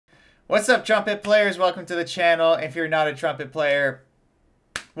What's up, trumpet players? Welcome to the channel. If you're not a trumpet player,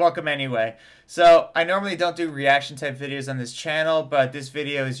 welcome anyway. So, I normally don't do reaction type videos on this channel, but this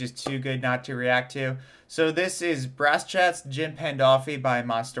video is just too good not to react to. So this is Brass Chat's Jim Pandolfi by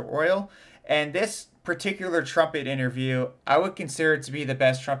Monster Oil, and this particular trumpet interview, I would consider it to be the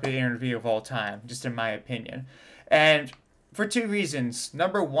best trumpet interview of all time, just in my opinion. And for two reasons.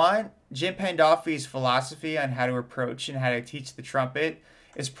 Number one, Jim Pandolfi's philosophy on how to approach and how to teach the trumpet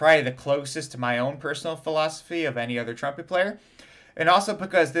is probably the closest to my own personal philosophy of any other trumpet player. And also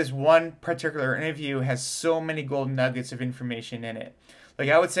because this one particular interview has so many golden nuggets of information in it. Like,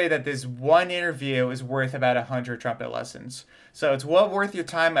 I would say that this one interview is worth about 100 trumpet lessons. So it's well worth your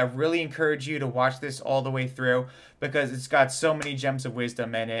time. I really encourage you to watch this all the way through because it's got so many gems of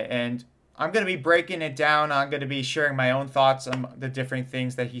wisdom in it. And I'm going to be breaking it down. I'm going to be sharing my own thoughts on the different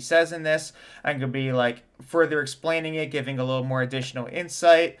things that he says in this. I'm going to be like further explaining it, giving a little more additional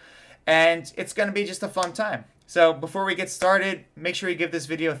insight. And it's going to be just a fun time. So before we get started, make sure you give this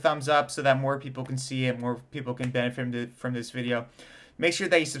video a thumbs up so that more people can see it, more people can benefit from this video. Make sure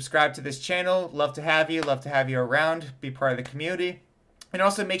that you subscribe to this channel. Love to have you around, be part of the community. And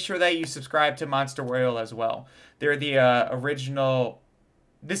also make sure that you subscribe to Monster Oil as well. They're the original,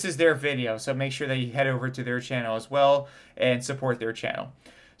 this is their video, so make sure that you head over to their channel as well and support their channel.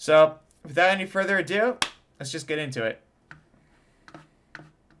 So without any further ado, let's just get into it.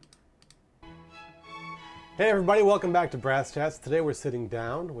 Hey everybody, welcome back to Brass Chats. Today we're sitting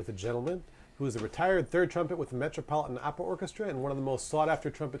down with a gentleman who is a retired third trumpet with the Metropolitan Opera Orchestra and one of the most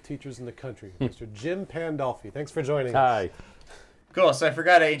sought-after trumpet teachers in the country, Mr. Jim Pandolfi. Thanks for joining us. Hi. Cool, so I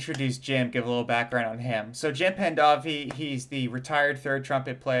forgot to introduce Jim, give a little background on him. So Jim Pandolfi, he's the retired third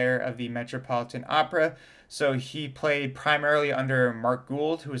trumpet player of the Metropolitan Opera. So he played primarily under Mark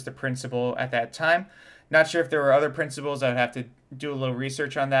Gould, who was the principal at that time. Not sure if there were other principals. I would have to do a little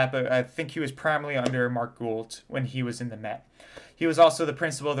research on that, but I think he was primarily under Mark Gould when he was in the Met. He was also the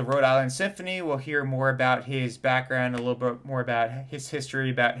principal of the Rhode Island Symphony. We'll hear more about his background, a little bit more about his history,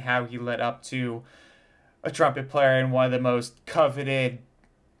 about how he led up to a trumpet player in one of the most coveted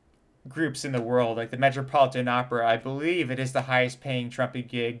groups in the world, like the Metropolitan Opera. I believe it is the highest paying trumpet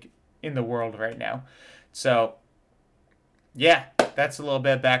gig in the world right now. So, yeah, that's a little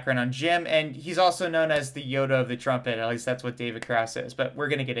bit of background on Jim. And he's also known as the Yoda of the trumpet. At least that's what David Krauss says. But we're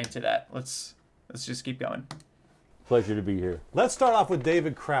going to get into that. Let's just keep going. Pleasure to be here. Let's start off with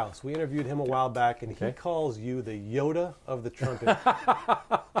David Krauss. We interviewed him a while back, and he calls you the Yoda of the trumpet.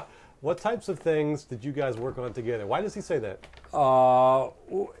 What types of things did you guys work on together? Why does he say that? Well,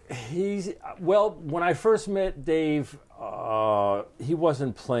 when I first met Dave, he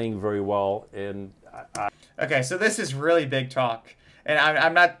wasn't playing very well, and Okay, so this is really big talk, and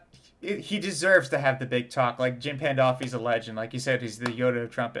I'm not. He deserves to have the big talk. Like, Jim Pandolfi's a legend, like you said, he's the Yoda of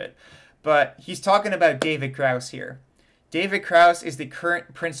trumpet. But he's talking about David Krauss here. David Krauss is the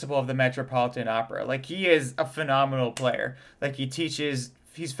current principal of the Metropolitan Opera. Like, he is a phenomenal player. Like, he teaches.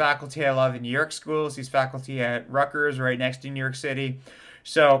 He's faculty at a lot of the New York schools. He's faculty at Rutgers, right next to New York City.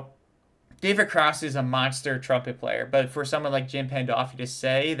 So David Krauss is a monster trumpet player. But for someone like Jim Pandolfi to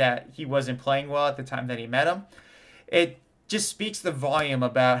say that he wasn't playing well at the time that he met him, it just speaks the volume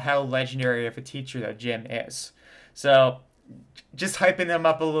about how legendary of a teacher that Jim is. So just hyping him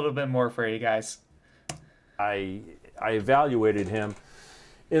up a little bit more for you guys. I evaluated him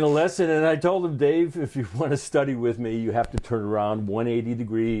in a lesson, and I told him, Dave, if you want to study with me, you have to turn around 180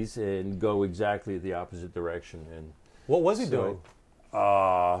 degrees and go exactly the opposite direction. And what was he doing?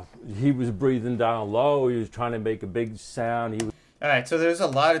 He was breathing down low. He was trying to make a big sound. All right, so there's a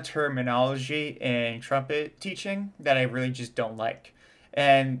lot of terminology in trumpet teaching that I really just don't like.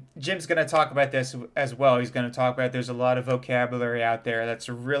 And Jim's going to talk about this as well. He's going to talk about there's a lot of vocabulary out there that's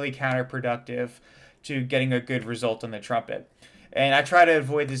really counterproductive to getting a good result on the trumpet. And I try to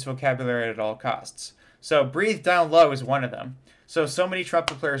avoid this vocabulary at all costs. So breathe down low is one of them. So many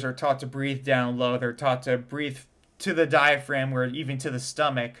trumpet players are taught to breathe down low. They're taught to breathe to the diaphragm or even to the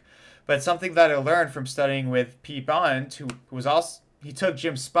stomach. But something that I learned from studying with Pete Bond, who was also, he took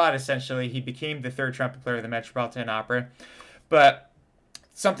Jim's spot essentially. He became the third trumpet player of the Metropolitan Opera. But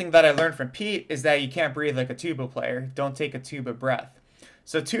something that I learned from Pete is that you can't breathe like a tuba player. Don't take a tuba breath.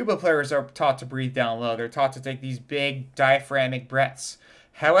 So tuba players are taught to breathe down low. They're taught to take these big diaphragmatic breaths.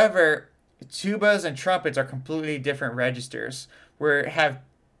 However, tubas and trumpets are completely different registers. We have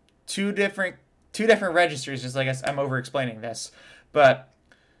two different registers, just like I'm over-explaining this. But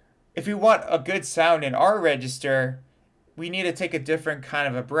if we want a good sound in our register, we need to take a different kind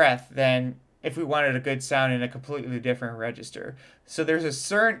of a breath than if we wanted a good sound in a completely different register. So there's a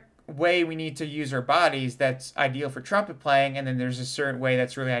certain way we need to use our bodies that's ideal for trumpet playing, and then there's a certain way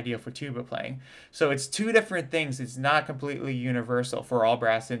that's really ideal for tuba playing. So it's two different things. It's not completely universal for all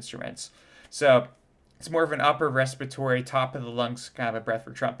brass instruments. So it's more of an upper respiratory, top of the lungs kind of a breath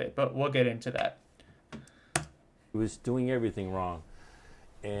for trumpet, but we'll get into that. He was doing everything wrong.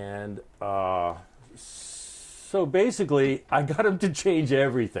 And so basically, I got him to change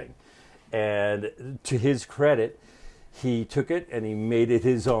everything. And to his credit, he took it and he made it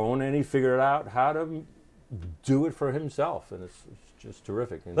his own, and he figured out how to do it for himself, and it's just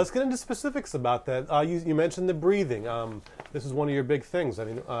terrific. And let's get into specifics about that. You mentioned the breathing. This is one of your big things. I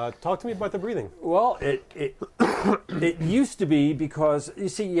mean, talk to me about the breathing. Well, it used to be, because, you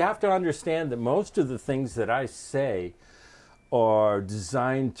see, you have to understand that most of the things that I say are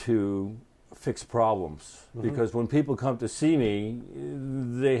designed to fix problems, because when people come to see me,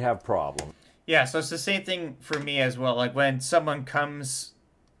 they have problems. Yeah, so it's the same thing for me as well. Like when someone applies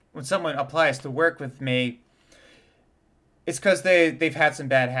to work with me, it's because they've had some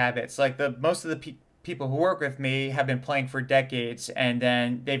bad habits. Like most of the people who work with me have been playing for decades, and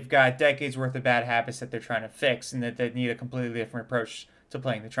then they've got decades worth of bad habits that they're trying to fix, and that they need a completely different approach to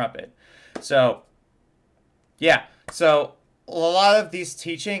playing the trumpet. So, yeah. So a lot of these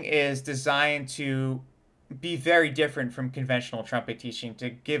teaching is designed to be very different from conventional trumpet teaching, to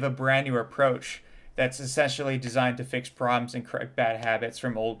give a brand new approach that's essentially designed to fix problems and correct bad habits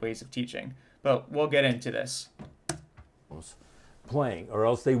from old ways of teaching. But we'll get into this. Playing, or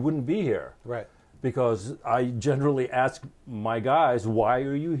else they wouldn't be here. Right. Because I generally ask my guys, why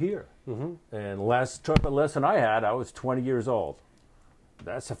are you here? And last trumpet lesson I had, I was 20 years old.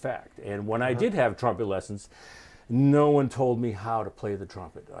 That's a fact. And when I did have trumpet lessons, no one told me how to play the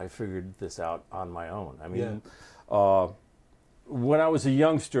trumpet. I figured this out on my own. I mean, when I was a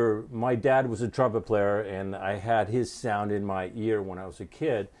youngster, my dad was a trumpet player, and I had his sound in my ear when I was a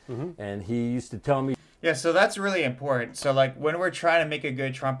kid, and he used to tell me. Yeah, so that's really important. So like when we're trying to make a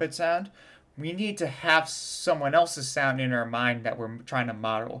good trumpet sound, we need to have someone else's sound in our mind that we're trying to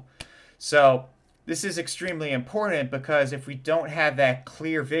model. So this is extremely important, because if we don't have that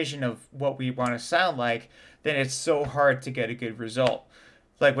clear vision of what we want to sound like, then it's so hard to get a good result.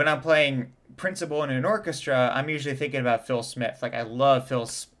 Like when I'm playing principal in an orchestra, I'm usually thinking about Phil Smith. Like I love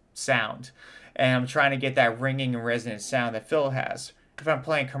Phil's sound, and I'm trying to get that ringing and resonant sound that Phil has. If I'm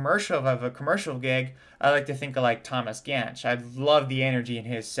playing commercial, if I have a commercial gig, I like to think of like Thomas Ganch. I love the energy in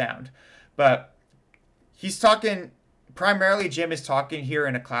his sound. But he's talking, primarily Jim is talking here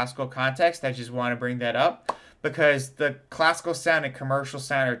in a classical context. I just want to bring that up, because the classical sound and commercial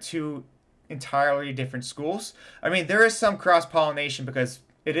sound are two entirely different schools. I mean, there is some cross-pollination because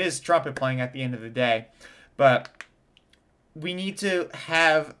it is trumpet playing at the end of the day, but we need to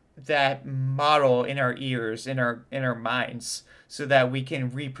have that model in our ears, in our minds, so that we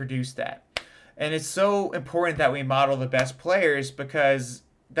can reproduce that. And it's so important that we model the best players, because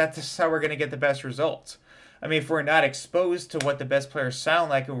that's how we're going to get the best results. I mean, if we're not exposed to what the best players sound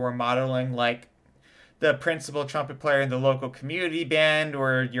like, and we're modeling like the principal trumpet player in the local community band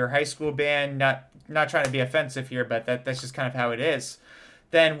or your high school band, not trying to be offensive here, but that's just kind of how it is,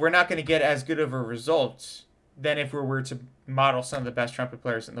 then we're not going to get as good of a result than if we were to model some of the best trumpet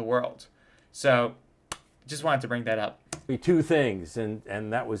players in the world. So just wanted to bring that up. Two things,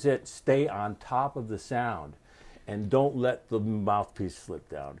 and that was it. Stay on top of the sound, and don't let the mouthpiece slip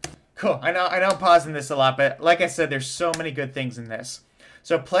down. Cool. I know I'm pausing this a lot, but like I said, there's so many good things in this.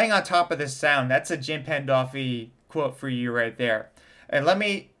 So playing on top of this sound, that's a Jim Panfolfi quote for you right there. And let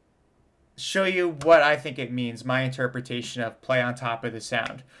me show you what I think it means, my interpretation of play on top of the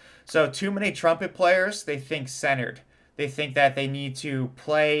sound. So too many trumpet players, they think centered. They think that they need to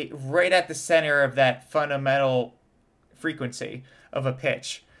play right at the center of that fundamental frequency of a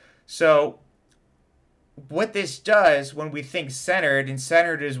pitch. So what this does when we think centered, and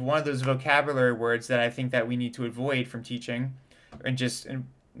centered is one of those vocabulary words that I think that we need to avoid from teaching, and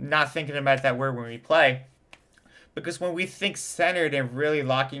not thinking about that word when we play. Because when we think centered and really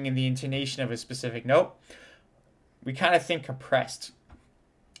locking in the intonation of a specific note, we kind of think compressed.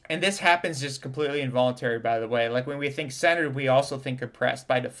 And this happens just completely involuntary, by the way. Like when we think centered, we also think compressed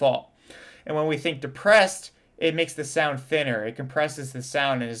by default. And when we think depressed, it makes the sound thinner. It compresses the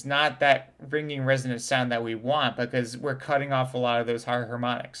sound, and it's not that ringing resonant sound that we want, because we're cutting off a lot of those higher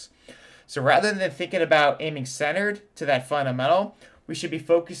harmonics. So rather than thinking about aiming centered to that fundamental, we should be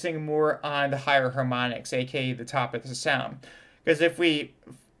focusing more on the higher harmonics, aka the top of the sound. Because if we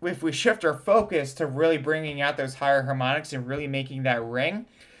shift our focus to really bringing out those higher harmonics and really making that ring,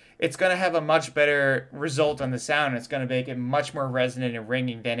 it's going to have a much better result on the sound. It's going to make it much more resonant and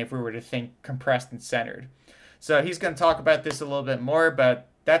ringing than if we were to think compressed and centered. So he's going to talk about this a little bit more, but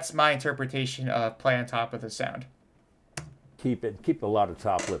that's my interpretation of play on top of the sound. Keep a lot of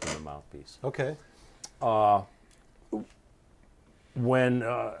top lip in the mouthpiece. Okay. When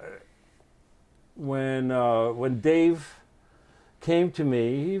Dave came to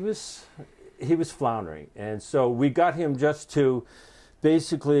me, he was floundering, and so we got him just to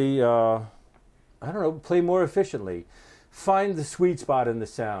basically I don't know, play more efficiently, find the sweet spot in the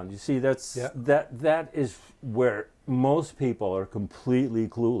sound. You see, that is where most people are completely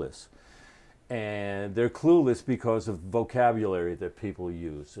clueless. And they're clueless because of vocabulary that people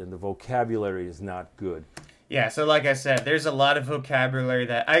use, and the vocabulary is not good. Yeah, so like I said, there's a lot of vocabulary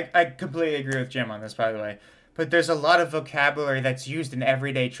that I completely agree with Jim on this, by the way. But there's a lot of vocabulary that's used in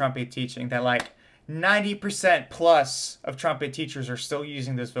everyday trumpet teaching that like 90% plus of trumpet teachers are still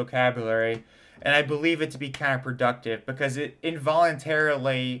using this vocabulary. And I believe it to be counterproductive because it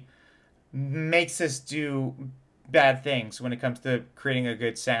involuntarily makes us do bad things when it comes to creating a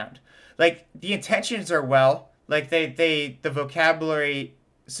good sound. Like, the intentions are well, like the vocabulary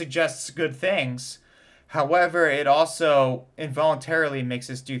suggests good things. However, it also involuntarily makes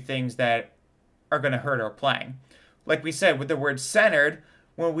us do things that are going to hurt our playing. Like we said, with the word centered,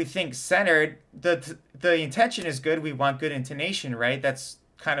 when we think centered, the intention is good. We want good intonation, right? That's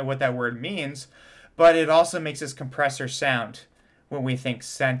kind of what that word means. But it also makes us compress our sound when we think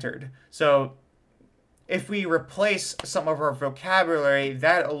centered. So if we replace some of our vocabulary,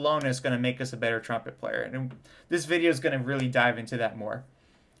 that alone is going to make us a better trumpet player. And this video is going to really dive into that more.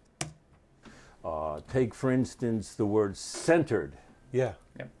 Take, for instance, the word centered. Yeah.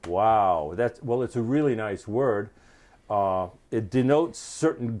 Yep. Wow. It's a really nice word. It denotes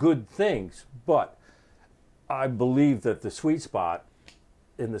certain good things, but I believe that the sweet spot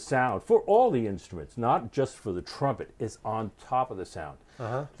in the sound for all the instruments, not just for the trumpet, is on top of the sound.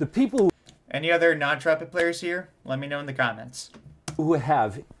 The people Any other non-trumpet players here? Let me know in the comments. who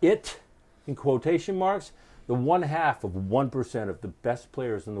have it, in quotation marks, the 1/2 of 1% of the best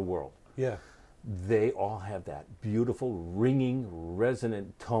players in the world. Yeah. They all have that beautiful, ringing,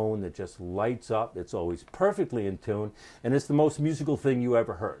 resonant tone that just lights up. It's always perfectly in tune, and it's the most musical thing you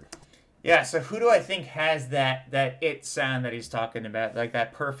ever heard. Yeah, so who do I think has that it sound that he's talking about, like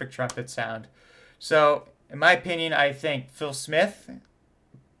that perfect trumpet sound? So, in my opinion, I think Phil Smith,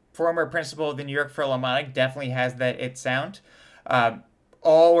 former principal of the New York Philharmonic, definitely has that it sound.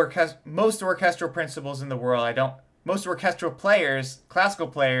 Most orchestral principals in the world, most orchestral players, classical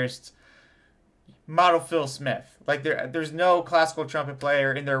players, model Phil Smith. Like there's no classical trumpet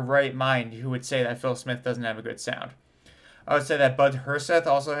player in their right mind who would say that Phil Smith doesn't have a good sound. I would say that Bud Herseth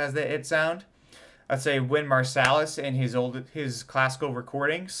also has the it sound. I'd say Wynn Marsalis in his classical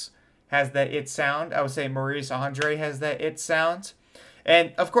recordings has that it sound. I would say Maurice Andre has that it sound.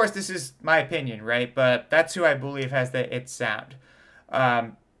 And of course, this is my opinion, right? But that's who I believe has the it sound.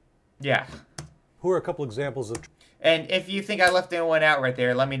 Yeah. Who are a couple examples of... And if you think I left anyone out right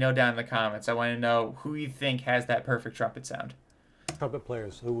there, let me know down in the comments. I want to know who you think has that perfect trumpet sound. trumpet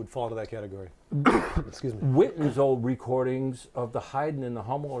players who would fall into that category? Excuse me. Witten's old recordings of the Haydn and the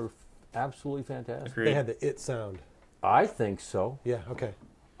Hummel are absolutely fantastic. Agreed. They had the it sound. I think so. Yeah, okay.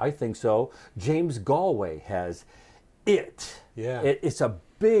 I think so. James Galway has it. Yeah. It's a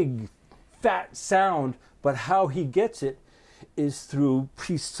big, fat sound, but how he gets it is through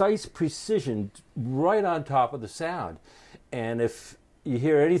precise precision right on top of the sound. And if you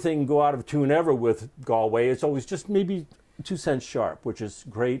hear anything go out of tune ever with Galway, it's always just maybe 2 cents sharp, which is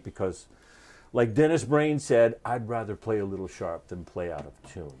great because, like Dennis Brain said, I'd rather play a little sharp than play out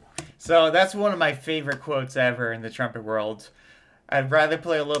of tune. So that's one of my favorite quotes ever in the trumpet world. I'd rather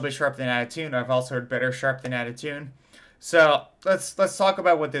play a little bit sharp than out of tune. I've also heard better sharp than out of tune. So let's talk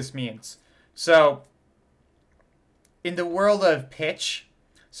about what this means. So in the world of pitch,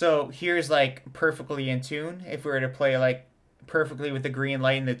 so here's like perfectly in tune. If we were to play like perfectly with the green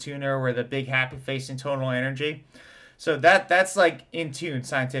light in the tuner or the big happy face and tonal energy. So that's like in tune,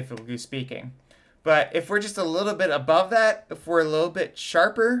 scientifically speaking. But if we're just a little bit above that, if we're a little bit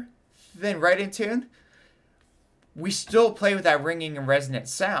sharper than right in tune, we still play with that ringing and resonant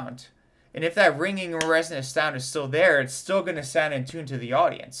sound. And if that ringing and resonant sound is still there, it's still going to sound in tune to the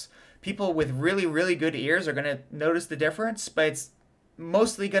audience. People with really, really good ears are going to notice the difference, but it's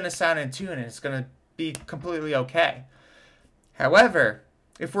mostly going to sound in tune and it's going to be completely okay. However,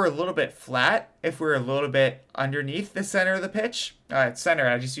 if we're a little bit flat, if we're a little bit underneath the center of the pitch, center,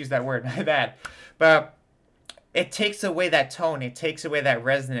 I just used that word, my bad. But it takes away that tone, it takes away that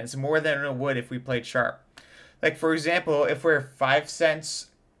resonance more than it would if we played sharp. Like for example, if we're 5 cents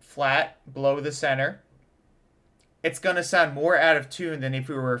flat below the center, it's going to sound more out of tune than if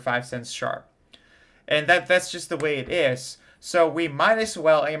we were 5 cents sharp. And that's just the way it is. So we might as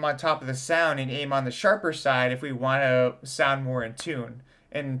well aim on top of the sound and aim on the sharper side if we want to sound more in tune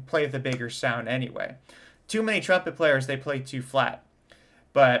and play the bigger sound anyway. Too many trumpet players, they play too flat.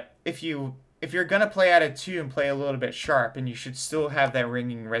 But if you're going to play out of tune, play a little bit sharp, and you should still have that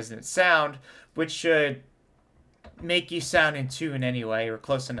ringing resonant sound, which should make you sound in tune anyway, or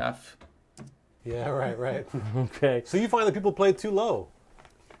close enough. Yeah, right. Okay. So you find that people play too low?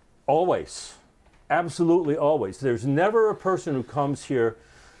 Always. Absolutely always. There's never a person who comes here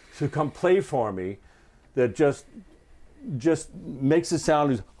to come play for me that just makes it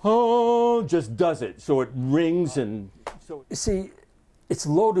sound as, oh, just does it. So it rings and so. See, it's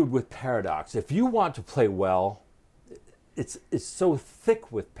loaded with paradox. If you want to play well, it's so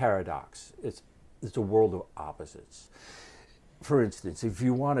thick with paradox. It's a world of opposites. For instance, if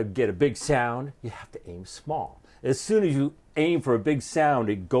you want to get a big sound, you have to aim small. As soon as you aim for a big sound,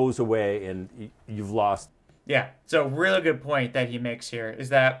 it goes away and you've lost. Yeah, so really good point that he makes here is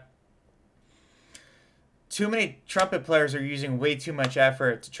that too many trumpet players are using way too much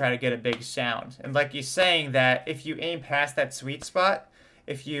effort to try to get a big sound. And like he's saying that if you aim past that sweet spot,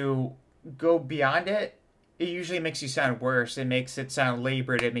 if you go beyond it, it usually makes you sound worse. It makes it sound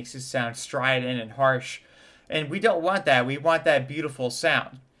labored. It makes it sound strident and harsh. And we don't want that. We want that beautiful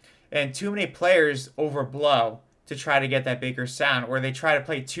sound. And too many players overblow to try to get that bigger sound, or they try to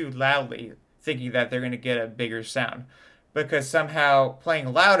play too loudly, thinking that they're going to get a bigger sound. Because somehow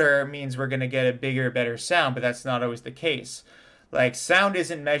playing louder means we're going to get a bigger, better sound, but that's not always the case. Like, sound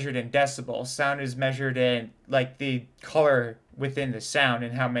isn't measured in decibels. Sound is measured in, like, the color within the sound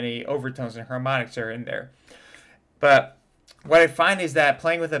and how many overtones and harmonics are in there. But what I find is that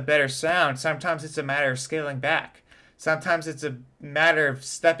playing with a better sound, sometimes it's a matter of scaling back. Sometimes it's a matter of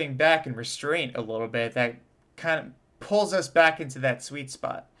stepping back and restraint a little bit that kind of pulls us back into that sweet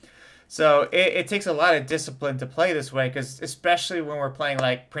spot. So it takes a lot of discipline to play this way, because especially when we're playing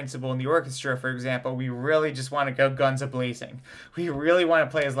like Principal in the orchestra, for example, we really just want to go guns a-blazing. We really want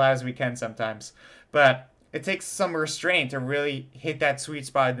to play as loud as we can sometimes. But it takes some restraint to really hit that sweet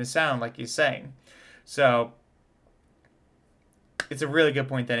spot in the sound, like he's saying. So it's a really good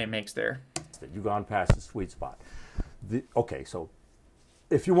point that he makes there. You've gone past the sweet spot. Okay, so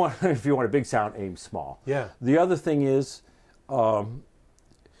if you want a big sound, aim small. Yeah. The other thing is,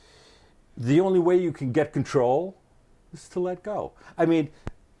 the only way you can get control is to let go. I mean,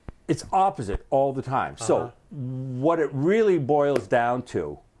 it's opposite all the time. So what it really boils down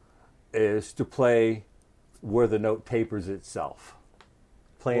to is to play where the note tapers itself,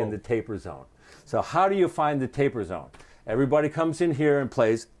 play in the taper zone. So how do you find the taper zone? Everybody comes in here and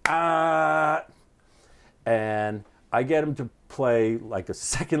plays, ah, and I get them to play like a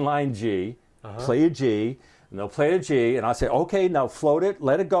second line G, play a G, and they'll play a G, and I'll say, okay, now float it,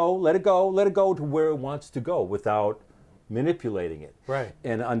 let it go, let it go, let it go to where it wants to go without manipulating it. Right.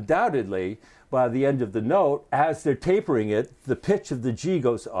 And undoubtedly, by the end of the note, as they're tapering it, the pitch of the G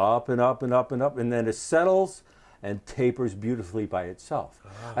goes up and up and up and up, and then it settles and tapers beautifully by itself.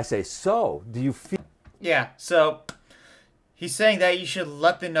 I say, so, do you feel... Yeah, so he's saying that you should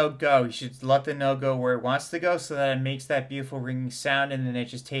let the note go. You should let the note go where it wants to go so that it makes that beautiful ringing sound, and then it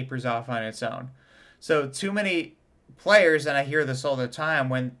just tapers off on its own. So too many players, and I hear this all the time,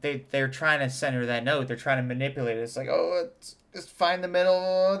 when they're trying to center that note, they're trying to manipulate it. It's like, oh, just find the middle,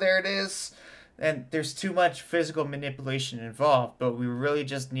 oh, there it is. And there's too much physical manipulation involved, but we really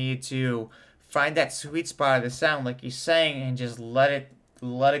just need to find that sweet spot of the sound, like he's saying, and just let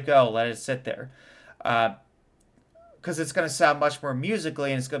it go, let it sit there. Because it's going to sound much more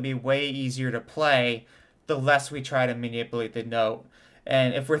musically, and it's going to be way easier to play the less we try to manipulate the note.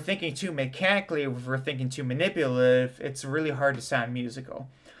 And if we're thinking too mechanically, if we're thinking too manipulative, it's really hard to sound musical.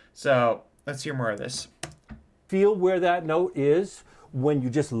 So let's hear more of this. Feel where that note is when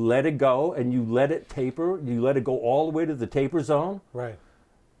you just let it go and you let it taper, you let it go all the way to the taper zone? Right.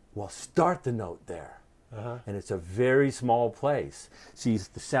 Well, start the note there. And it's a very small place. See,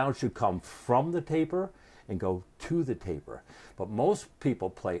 the sound should come from the taper and go to the taper. But most people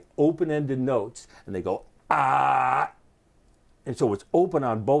play open-ended notes and they go, ah. And so it's open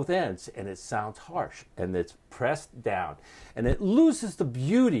on both ends, and it sounds harsh, and it's pressed down. And it loses the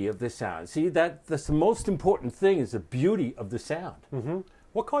beauty of the sound. See, that's the most important thing, is the beauty of the sound.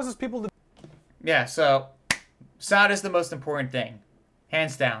 What causes people to... Yeah, so sound is the most important thing,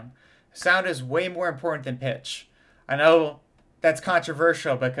 hands down. Sound is way more important than pitch. I know that's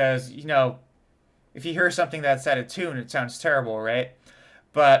controversial because, you know, if you hear something that's out of tune, it sounds terrible, right?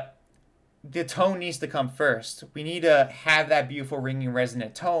 But the tone needs to come first. We need to have that beautiful ringing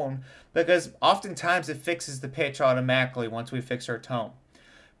resonant tone, because oftentimes it fixes the pitch automatically once we fix our tone.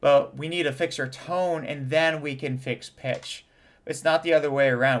 But we need to fix our tone, and then we can fix pitch. It's not the other way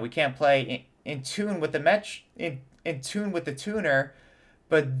around. We can't play in tune with the in tune with the tuner,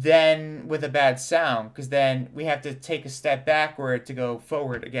 but then with a bad sound, because then we have to take a step backward to go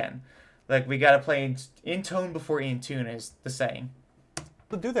forward again. Like, we got to play in tone before in tune is the saying.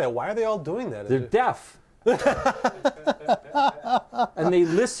 To do that, why are they all doing that? They're deaf. And they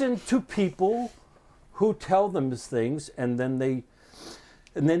listen to people who tell them things, and then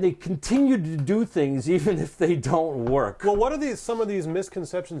they continue to do things even if they don't work. Well, what are some of these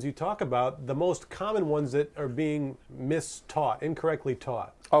misconceptions you talk about, the most common ones that are being mistaught, incorrectly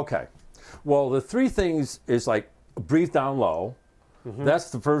taught? Okay. Well, the three things is like breathe down low. That's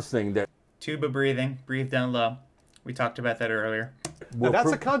the first thing that Tuba breathing, breathe down low. We talked about that earlier. will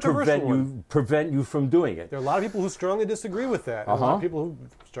that's a controversial one. Prevent you from doing it. There are a lot of people who strongly disagree with that. And a lot of people who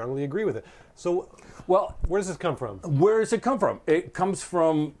strongly agree with it. So, Well, where does this come from? where does it come from? It comes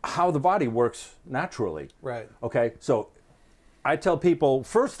from how the body works naturally. Right. Okay, so I tell people,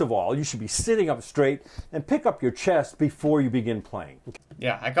 first of all, you should be sitting up straight and pick up your chest before you begin playing.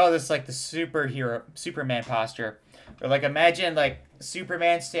 Yeah, I call this like the Superman posture. Or like, imagine like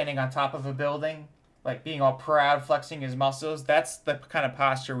Superman standing on top of a building, like being all proud, flexing his muscles. That's the kind of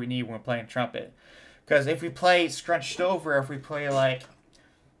posture we need when we're playing trumpet. Because if we play scrunched over, if we play like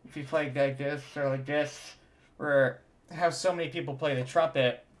this or like this, or how so many people play the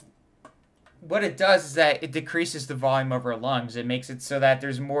trumpet, what it does is that it decreases the volume of our lungs. It makes it so that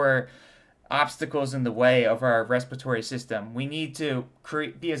there's more obstacles in the way of our respiratory system. We need to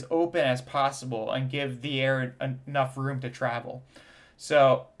be as open as possible and give the air enough room to travel.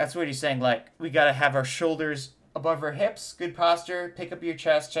 So that's what he's saying. Like, we got to have our shoulders above our hips, good posture, pick up your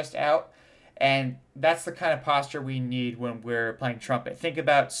chest out. And that's the kind of posture we need when we're playing trumpet. Think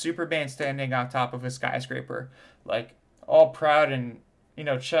about Superman standing on top of a skyscraper, like all proud and, you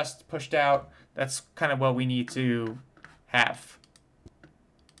know, chest pushed out. That's kind of what we need to have.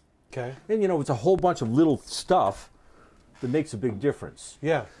 Okay. And you know, it's a whole bunch of little stuff that makes a big difference.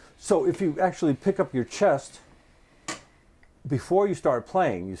 Yeah. So if you actually pick up your chest before you start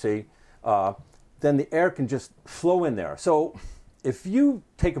playing, you see, then the air can just flow in there. So if you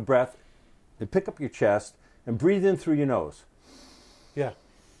take a breath and pick up your chest and breathe in through your nose. Yeah.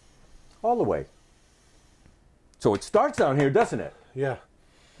 All the way. So it starts down here, doesn't it? Yeah.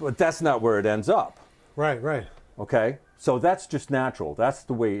 But that's not where it ends up. Right, right. Okay? So that's just natural. That's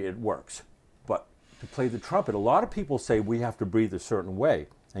the way it works. But to play the trumpet, a lot of people say we have to breathe a certain way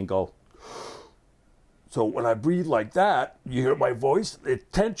and go. So when I breathe like that, you hear my voice, the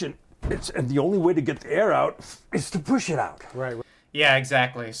tension, and the only way to get the air out is to push it out. Right, right. Yeah,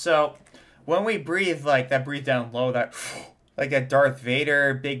 exactly. So when we breathe like that, breathe down low, that like that Darth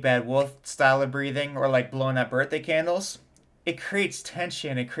Vader, Big Bad Wolf style of breathing, or like blowing out birthday candles, it creates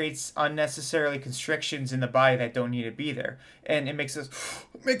tension. It creates unnecessarily constrictions in the body that don't need to be there, and it makes us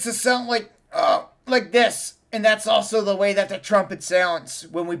sound like this. And that's also the way that the trumpet sounds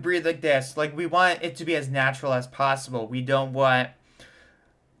when we breathe like this. Like, we want it to be as natural as possible. We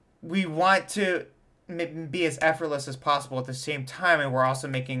want to be as effortless as possible at the same time, and we're also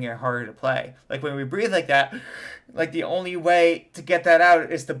making it harder to play. Like, when we breathe like that, like, the only way to get that out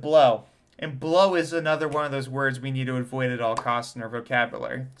is to blow. And blow is another one of those words we need to avoid at all costs in our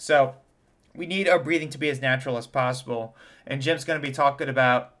vocabulary. So we need our breathing to be as natural as possible. And Jim's going to be talking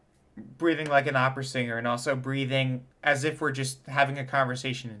about breathing like an opera singer, and also breathing as if we're just having a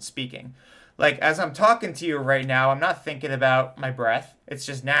conversation and speaking. Like, as I'm talking to you right now, I'm not thinking about my breath. It's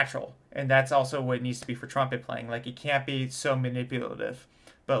just natural. And that's also what it needs to be for trumpet playing. Like, it can't be so manipulative.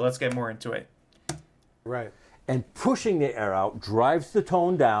 But let's get more into it. Right. And pushing the air out drives the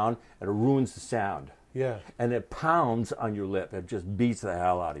tone down and it ruins the sound. Yeah. And it pounds on your lip. It just beats the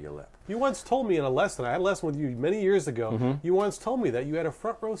hell out of your lip. You once told me in a lesson, I had a lesson with you many years ago, you once told me that you had a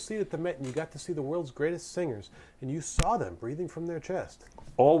front row seat at the Met and you got to see the world's greatest singers, and you saw them breathing from their chest.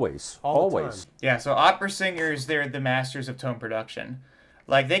 Always. All the always. time. Yeah, so opera singers, they're the masters of tone production.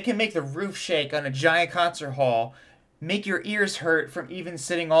 Like, they can make the roof shake on a giant concert hall, make your ears hurt from even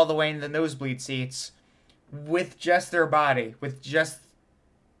sitting all the way in the nosebleed seats, with just their body, with just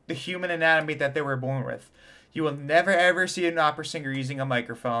the human anatomy that they were born with. You will never ever see an opera singer using a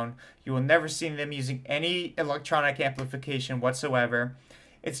microphone. You will never see them using any electronic amplification whatsoever.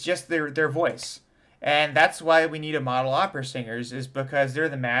 It's just their voice. And that's why we need to model opera singers, is because they're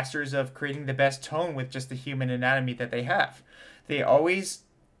the masters of creating the best tone with just the human anatomy that they have. They always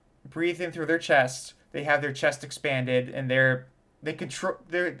breathe in through their chest. They have their chest expanded, and they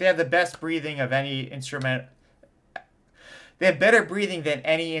have the best breathing of any instrument. They have better breathing than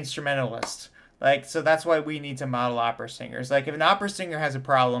any instrumentalist. Like, so that's why we need to model opera singers. Like, if an opera singer has a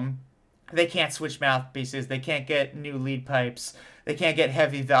problem, they can't switch mouthpieces, they can't get new lead pipes, they can't get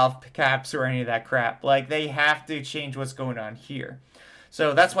heavy valve caps or any of that crap. Like, they have to change what's going on here.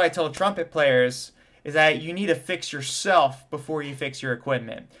 So that's why I tell trumpet players is that you need to fix yourself before you fix your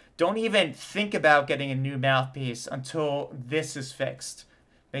equipment. Don't even think about getting a new mouthpiece until this is fixed.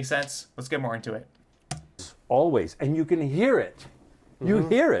 Make sense? Let's get more into it. Always. And you can hear it. You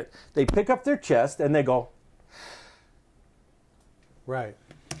hear it. They pick up their chest and they go. Right.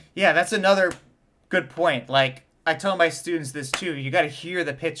 Yeah, that's another good point. Like, I tell my students this too. You got to hear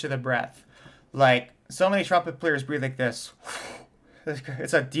the pitch of the breath. Like, so many trumpet players breathe like this.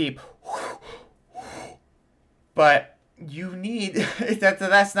 It's a deep. But you need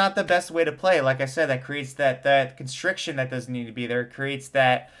that's not the best way to play. Like I said, that creates that constriction that doesn't need to be there. It creates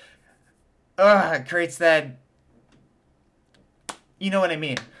that you know what I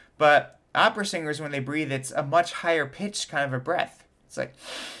mean. But opera singers, when they breathe, it's a much higher pitched kind of a breath.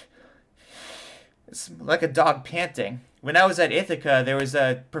 It's like a dog panting. When I was at Ithaca, there was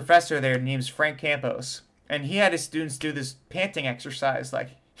a professor there named Frank Campos, and he had his students do this panting exercise, like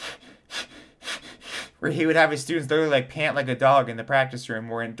where he would have his students literally like pant like a dog in the practice room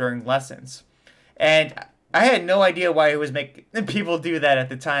or during lessons. And I had no idea why he was making people do that at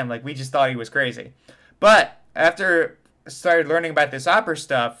the time. Like, we just thought he was crazy. But after I started learning about this opera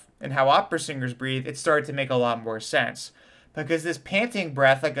stuff and how opera singers breathe, it started to make a lot more sense. Because this panting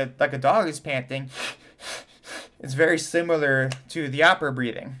breath, like a dog is panting, is very similar to the opera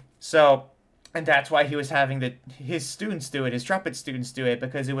breathing. So, and that's why he was having his students do it, his trumpet students do it,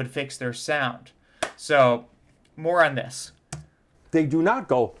 because it would fix their sound. So, more on this. They do not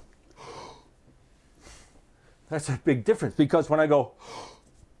go. That's a big difference, because when I go,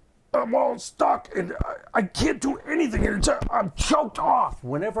 I'm all stuck and I can't do anything and I'm choked off.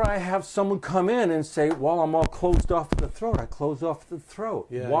 Whenever I have someone come in and say, well, I'm all closed off at the throat, I close off the throat.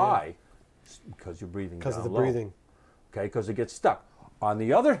 Yeah, why? Yeah. Because you're breathing because down of the low. breathing. Okay, because it gets stuck. On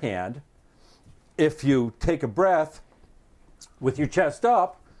the other hand, if you take a breath with your chest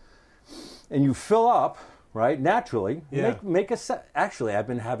up and you fill up, right, naturally, yeah. Actually, I've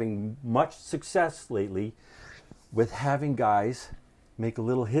been having much success lately with having guys make a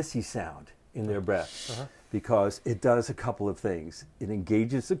little hissy sound in their breath, because it does a couple of things. It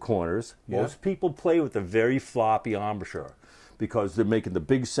engages the corners. Yeah. Most people play with a very floppy embouchure because they're making the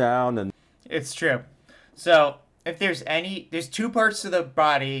big sound. And it's true. So if there's two parts of the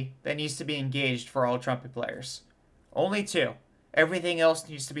body that needs to be engaged for all trumpet players. Only two. Everything else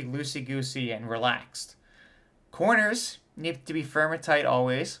needs to be loosey-goosey and relaxed. Corners need to be firm and tight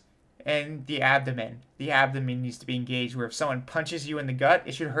always. And the abdomen. The abdomen needs to be engaged, where if someone punches you in the gut,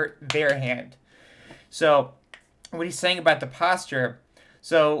 it should hurt their hand. So what he's saying about the posture,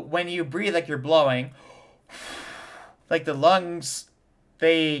 so when you breathe like you're blowing, like the lungs,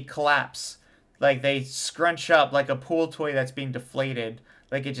 they collapse. Like they scrunch up like a pool toy that's being deflated.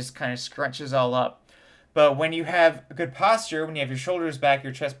 Like it just kind of scrunches all up. But when you have a good posture, when you have your shoulders back,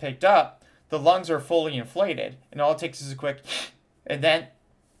 your chest picked up, the lungs are fully inflated. And all it takes is a quick, and then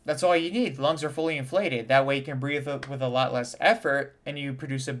that's all you need. The lungs are fully inflated. That way you can breathe with a lot less effort and you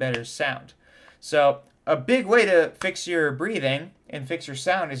produce a better sound. So a big way to fix your breathing and fix your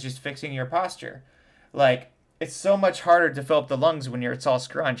sound is just fixing your posture. Like, it's so much harder to fill up the lungs when it's all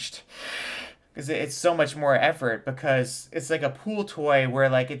scrunched, because it's so much more effort, because it's like a pool toy where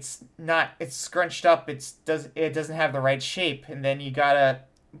like it's scrunched up, it doesn't have the right shape, and then you gotta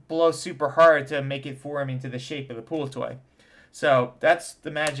blow super hard to make it form into the shape of the pool toy. So that's the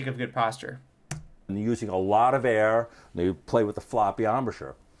magic of good posture. And using a lot of air, they play with the floppy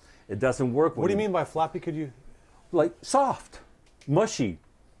embouchure. It doesn't work. What do you mean by floppy? Could you? Like soft, mushy,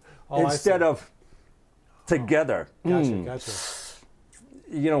 Oh, instead of together. Gotcha.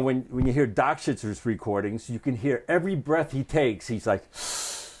 You know, when you hear Doc Schitzer's recordings, you can hear every breath he takes. He's like,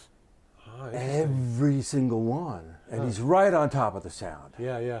 every single one. And he's right on top of the sound.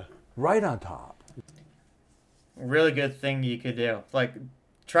 Yeah. Right on top. Really good thing you could do. Like,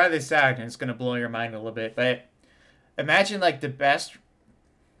 try this out and it's going to blow your mind a little bit. But imagine like the best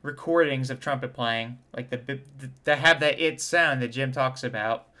recordings of trumpet playing, like that have that it sound that Jim talks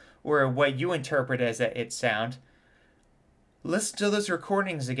about, or what you interpret as that it sound. Listen to those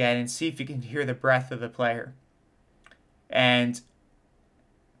recordings again and see if you can hear the breath of the player. And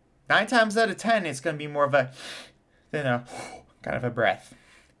 9 times out of 10, it's going to be more of a, kind of a breath.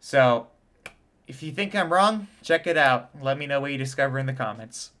 So if you think I'm wrong, check it out. Let me know what you discover in the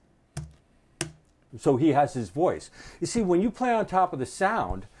comments. So he has his voice. You see, when you play on top of the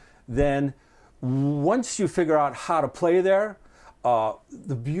sound, then once you figure out how to play there,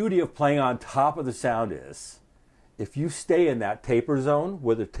 the beauty of playing on top of the sound is if you stay in that taper zone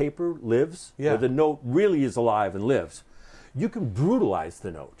where the taper lives, Yeah. where the note really is alive and lives, you can brutalize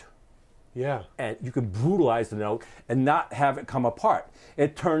the note. Yeah. And you can brutalize the note and not have it come apart.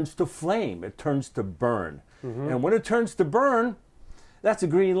 It turns to flame. It turns to burn. And when it turns to burn, that's a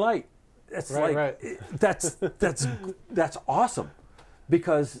green light. That's that's awesome.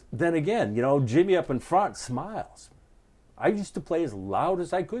 Because then again, you know, Jimmy up in front smiles. I used to play as loud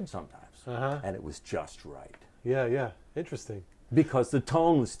as I could sometimes, and it was just right. Yeah, yeah. Interesting. Because the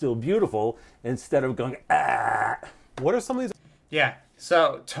tone was still beautiful instead of going, ah. What are some of these? Yeah.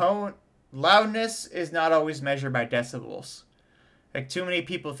 So tone, loudness is not always measured by decibels. Like, too many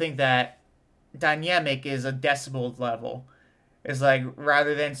people think that dynamic is a decibel level. It's like,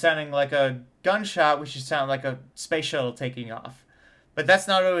 rather than sounding like a gunshot, we should sound like a space shuttle taking off. But that's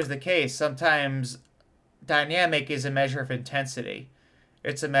not always the case. Sometimes dynamic is a measure of intensity.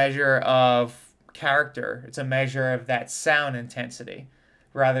 It's a measure of character. It's a measure of that sound intensity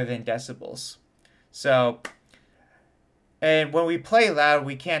rather than decibels. So, and when we play loud,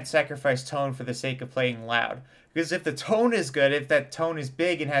 we can't sacrifice tone for the sake of playing loud. Because if the tone is good, if that tone is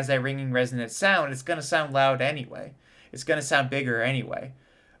big and has that ringing resonant sound, it's going to sound loud anyway. It's going to sound bigger anyway.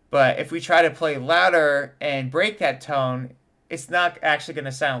 But if we try to play louder and break that tone, it's not actually going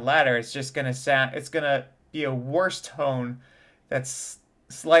to sound louder. It's just going to sound, it's going to be a worse tone that's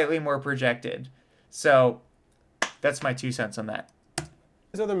slightly more projected. So that's my 2 cents on that.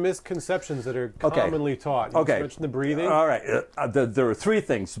 These other misconceptions that are commonly taught. You mentioned the breathing. All right. There are 3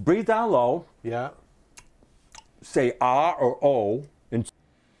 things. Breathe down low. Yeah. Say ah or oh. All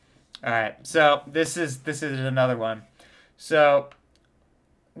right. So this is another one. So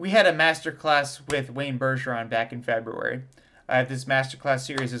we had a masterclass with Wayne Bergeron back in February. This masterclass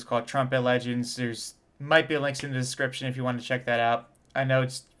series is called Trumpet Legends. There's might be links in the description if you want to check that out. I know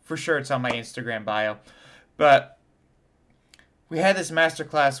it's for sure it's on my Instagram bio. But we had this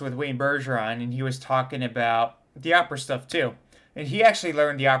masterclass with Wayne Bergeron, and he was talking about the opera stuff too. And he actually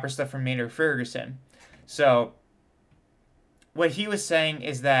learned the opera stuff from Maynard Ferguson. So what he was saying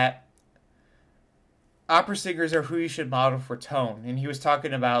is that opera singers are who you should model for tone. And he was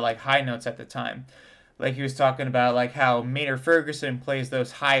talking about like high notes at the time. Like he was talking about like how Maynard Ferguson plays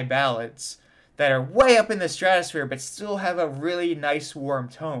those high ballads that are way up in the stratosphere but still have a really nice warm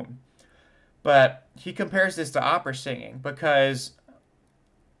tone. But he compares this to opera singing because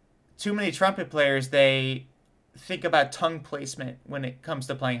too many trumpet players, they think about tongue placement when it comes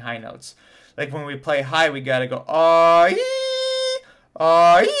to playing high notes. Like when we play high, we gotta go ah-ee,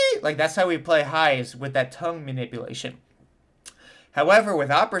 ah-ee. Like that's how we play highs, with that tongue manipulation. However,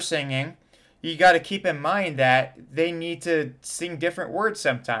 with opera singing, you gotta keep in mind that they need to sing different words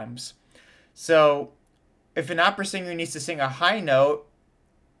sometimes. So if an opera singer needs to sing a high note,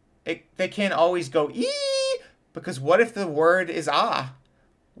 they can't always go ee, because what if the word is ah?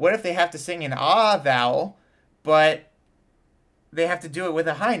 What if they have to sing an ah vowel, but they have to do it with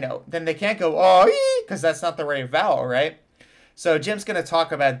a high note? Then they can't go ah ee, because that's not the right vowel, right? So Jim's going to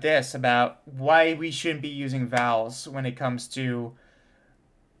talk about this, about why we shouldn't be using vowels when it comes to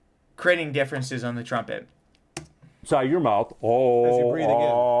creating differences on the trumpet. Inside your mouth. Oh. As you're breathing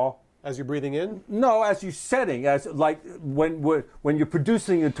oh. in. As you're breathing in? No, as you're setting, as like when you're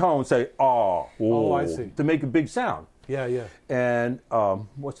producing a tone, say ah. Oh, I see. To make a big sound. Yeah, yeah. And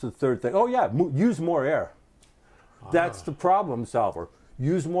what's the third thing? Oh yeah, use more air. That's the problem solver.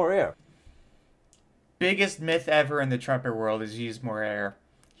 Use more air. Biggest myth ever in the trumpet world is use more air.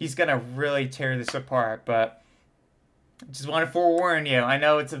 He's gonna really tear this apart, but just want to forewarn you. I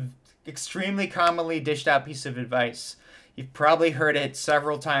know it's an extremely commonly dished out piece of advice. You've probably heard it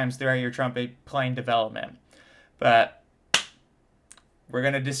several times throughout your trumpet playing development, but we're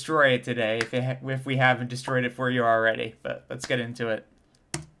gonna destroy it today if we haven't destroyed it for you already. But let's get into it.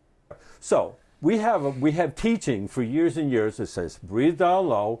 So we have teaching for years and years that says breathe down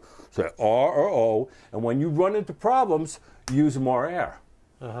low, say R or O, and when you run into problems, use more air.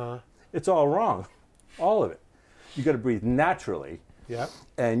 It's all wrong, all of it. You got to breathe naturally. Yeah.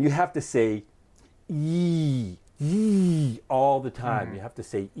 And you have to say E. E all the time. You have to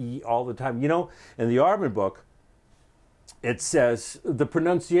say E all the time. You know, in the Arban book, it says the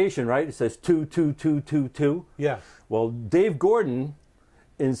pronunciation, right? It says 2, 2, 2, 2, 2. Yeah. Well, Dave Gordon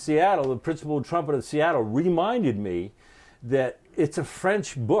in Seattle, the principal trumpeter of Seattle, reminded me that it's a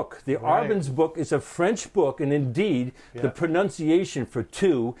French book. The Arban's book is a French book, and indeed, the pronunciation for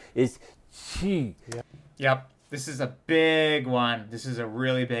 2 is Chi. Yep. This is a big one. This is a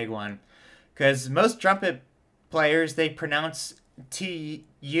really big one. Because most trumpet players, they pronounce TU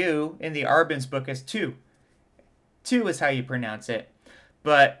in the Arban's book as 2. 2 is how you pronounce it.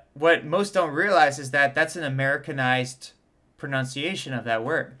 But what most don't realize is that that's an Americanized pronunciation of that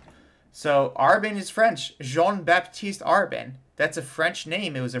word. So Arbin is French. Jean-Baptiste Arbin. That's a French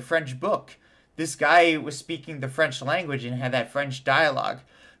name. It was a French book. This guy was speaking the French language and had that French dialogue.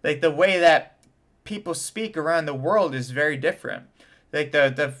 Like the way that people speak around the world is very different. Like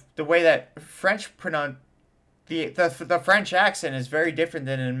the way that French pronounce the French accent is very different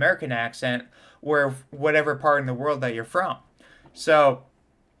than an American accent or whatever part in the world that you're from. So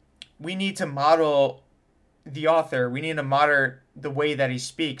we need to model the author. We need to model the way that he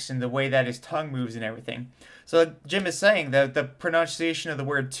speaks and the way that his tongue moves and everything. So Jim is saying that the pronunciation of the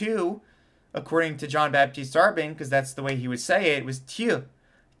word "to," according to Jean-Baptiste Arbin, because that's the way he would say it, was "tieu."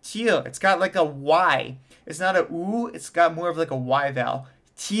 Tieu. It's got like a Y. It's not a oo. It's got more of like a Y vowel.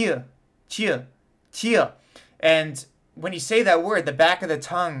 Tieu. Tieu. Tieu. And when you say that word, the back of the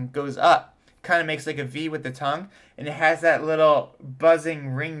tongue goes up. Kind of makes like a V with the tongue. And it has that little buzzing,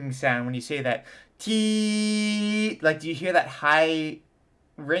 ringing sound when you say that. T. Like, do you hear that high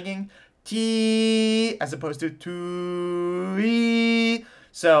ringing? T. As opposed to tu.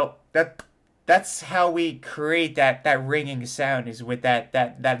 So that's how we create that ringing sound, is with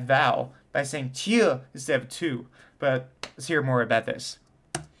that vowel by saying tieu instead of tu. But let's hear more about this.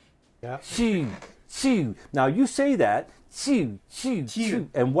 Yeah. Chew, chew. Now you say that, chew, chew, chew.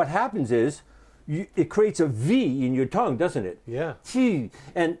 And what happens is, it creates a V in your tongue, doesn't it? Yeah. Chew.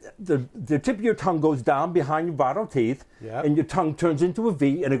 And the tip of your tongue goes down behind your bottom teeth, and your tongue turns into a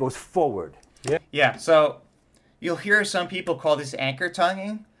V and it goes forward. Yeah. Yeah, so you'll hear some people call this anchor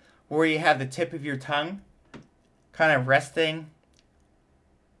tonguing, where you have the tip of your tongue kind of resting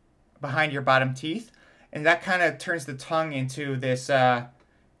behind your bottom teeth, and that kind of turns the tongue into this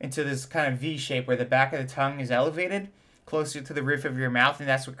kind of V shape where the back of the tongue is elevated closer to the roof of your mouth, and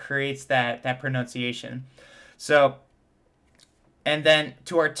that's what creates that pronunciation. So, and then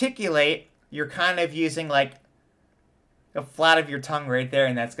to articulate, you're kind of using like the flat of your tongue right there,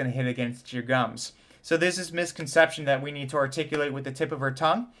 and that's going to hit against your gums. So there's this misconception that we need to articulate with the tip of our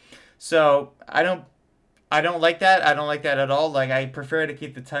tongue. So I don't like that. I don't like that at all. Like, I prefer to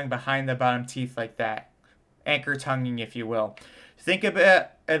keep the tongue behind the bottom teeth like that. Anchor tonguing, if you will. Think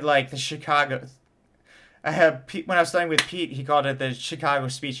about it like the Chicago. When I was studying with Pete, he called it the Chicago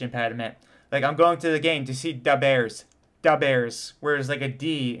speech impediment. Like, I'm going to the game to see the Bears. The Bears. Whereas like a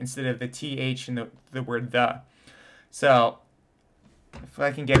D instead of the TH in the word the. So if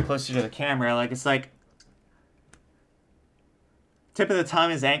I can get closer to the camera, like, it's like tip of the tongue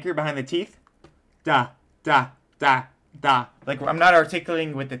is anchored behind the teeth. Da, da, da, da. Like, I'm not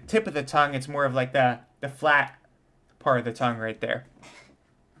articulating with the tip of the tongue. It's more of like the flat part of the tongue right there.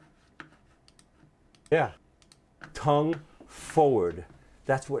 Yeah. Tongue forward.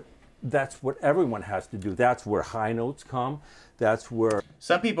 That's what everyone has to do. That's where high notes come. That's where...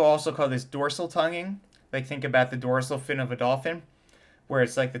 Some people also call this dorsal tonguing. Like, think about the dorsal fin of a dolphin, where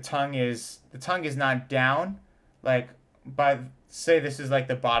it's like the tongue is not down. Like, say this is like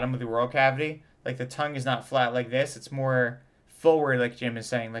the bottom of the oral cavity. Like, the tongue is not flat like this. It's more forward, like Jim is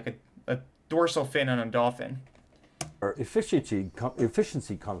saying, like a dorsal fin on a dolphin. Where efficiency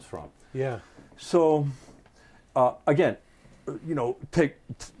comes from. Yeah. So, again,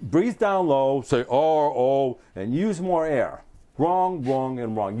 breathe down low, say oh, and use more air. Wrong, wrong,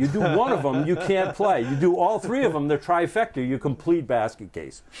 and wrong. You do one of them, you can't play. You do all three of them, they're trifecta. You complete basket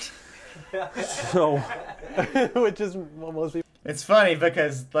case. So, which is what most people. It's funny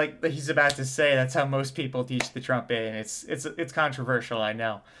because, like he's about to say, that's how most people teach the trumpet, and it's controversial, I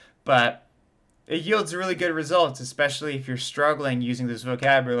know, but it yields really good results, especially if you're struggling using this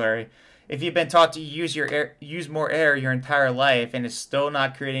vocabulary. If you've been taught to use more air your entire life and it's still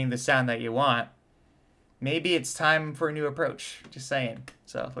not creating the sound that you want, maybe it's time for a new approach. Just saying.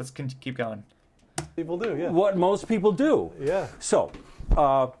 So let's keep going. People do, yeah. What most people do. Yeah. So,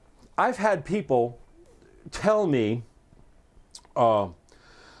 I've had people tell me,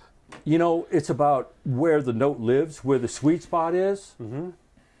 it's about where the note lives, where the sweet spot is. Mm-hmm.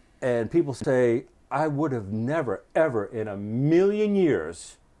 And people say, I would have never, ever in a million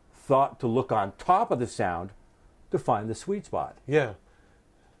years thought to look on top of the sound to find the sweet spot. Yeah.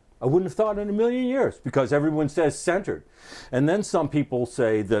 I wouldn't have thought in a million years because everyone says centered. And then some people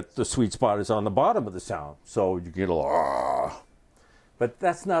say that the sweet spot is on the bottom of the sound. So you get a little, but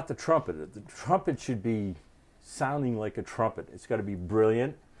that's not the trumpet. The trumpet should be sounding like a trumpet. It's got to be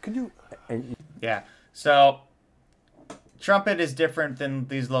brilliant. Yeah. So trumpet is different than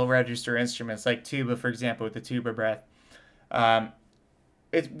these low register instruments like tuba, for example, with the tuba breath.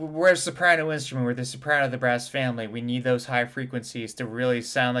 We're a soprano instrument. We're the soprano of the brass family. We need those high frequencies to really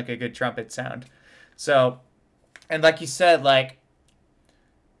sound like a good trumpet sound. So, and like you said, like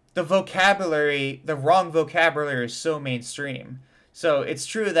the vocabulary, the wrong vocabulary is so mainstream. So it's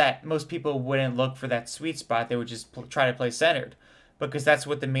true that most people wouldn't look for that sweet spot. They would just try to play centered because that's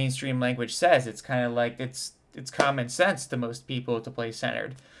what the mainstream language says. It's kind of like it's common sense to most people to play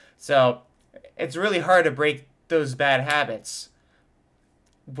centered. So it's really hard to break those bad habits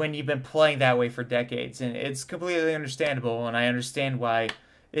when you've been playing that way for decades. And it's completely understandable, and I understand why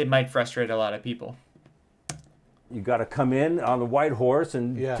it might frustrate a lot of people. You got to come in on the white horse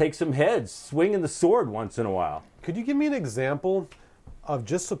and take some heads, swinging the sword once in a while. Could you give me an example of,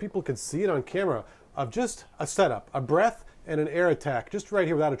 just so people can see it on camera, of just a setup, a breath and an air attack, just right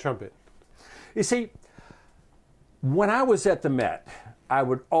here without a trumpet? You see, when I was at the Met, I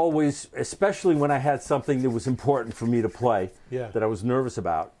would always, especially when I had something that was important for me to play, that I was nervous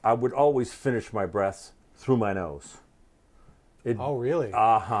about, I would always finish my breaths through my nose. Oh, really?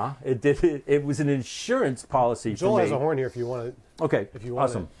 Uh-huh. It was an insurance policy Joel for me. has a horn here if you want it. Okay, if you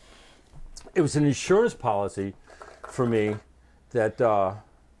want awesome. It was an insurance policy for me that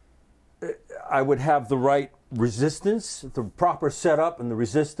I would have the right resistance, the proper setup and the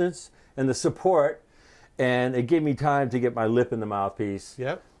resistance and the support, and it gave me time to get my lip in the mouthpiece.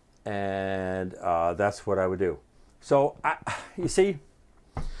 Yep. And that's what I would do. So, you see,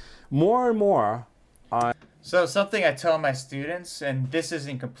 more and more, So something I tell my students, and this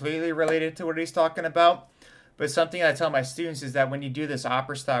isn't completely related to what he's talking about, but something I tell my students is that when you do this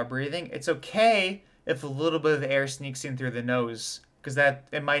opera-style breathing, it's okay if a little bit of air sneaks in through the nose, because that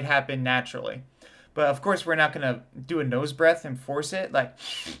it might happen naturally. But of course, we're not going to do a nose breath and force it. Like,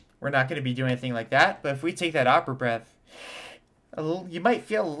 we're not going to be doing anything like that. But if we take that opera breath, you might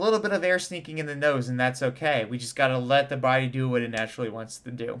feel a little bit of air sneaking in the nose, and that's okay. We just got to let the body do what it naturally wants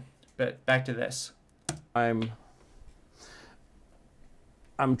to do. But back to this. I'm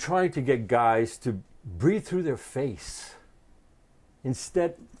trying to get guys to breathe through their face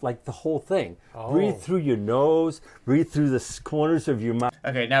instead, like the whole thing. Oh. Breathe through your nose, breathe through the corners of your mouth.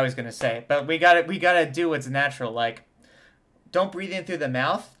 Okay, now he's gonna say it, but we gotta do what's natural. Like, don't breathe in through the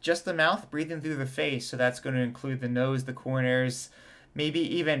mouth, just the mouth. Breathe in through the face, so that's going to include the nose, the corners. Maybe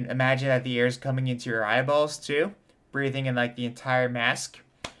even imagine that the air is coming into your eyeballs too. Breathing in like the entire mask.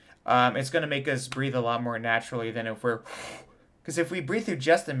 It's going to make us breathe a lot more naturally than if we're... Because if we breathe through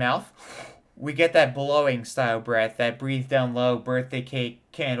just the mouth, we get that blowing style breath, that breathe down low, birthday cake,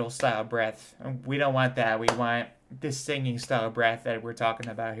 candle style breath. And we don't want that. We want this singing style breath that we're talking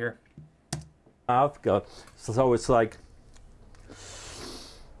about here. Mouth go. So it's like...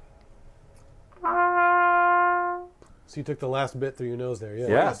 So you took the last bit through your nose there. Yeah,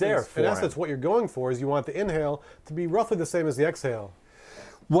 Yeah, there. In essence, what you're going for is you want the inhale to be roughly the same as the exhale.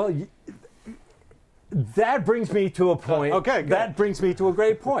 Well, that brings me to a point. Okay, good. That brings me to a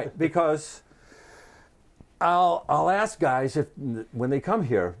great point, because I'll ask guys when they come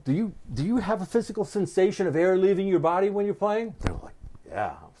here, do you have a physical sensation of air leaving your body when you're playing? They're like,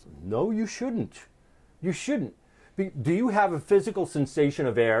 yeah. No, you shouldn't. You shouldn't. Do you have a physical sensation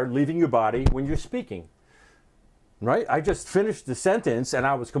of air leaving your body when you're speaking? Right? I just finished the sentence and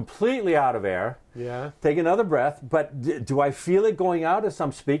I was completely out of air. Yeah. Take another breath, but do I feel it going out as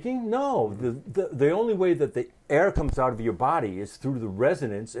I'm speaking? No. The only way that the air comes out of your body is through the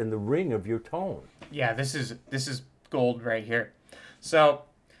resonance and the ring of your tone. Yeah, this is gold right here. So,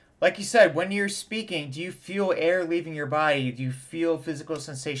 like you said, when you're speaking, do you feel air leaving your body? Do you feel physical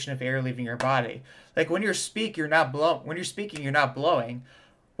sensation of air leaving your body? Like when you speak, you're not speaking, you're not blowing.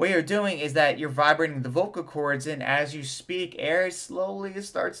 What you're doing is that you're vibrating the vocal cords, and as you speak, air slowly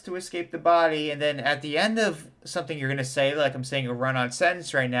starts to escape the body, and then at the end of something you're going to say, like I'm saying a run-on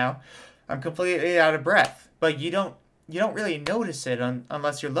sentence right now, I'm completely out of breath. But you don't really notice it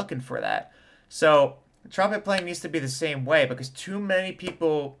unless you're looking for that. So trumpet playing needs to be the same way, because too many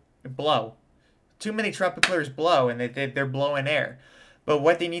people blow. Too many trumpet players blow, and they're blowing air. But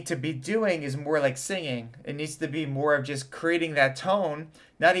what they need to be doing is more like singing. It needs to be more of just creating that tone,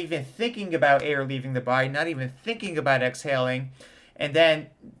 not even thinking about air leaving the body, not even thinking about exhaling. And then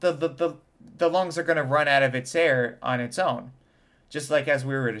the lungs are going to run out of its air on its own, just like as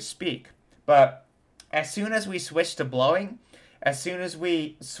we were to speak. But as soon as we switch to blowing, as soon as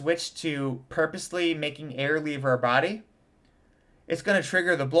we switch to purposely making air leave our body, it's going to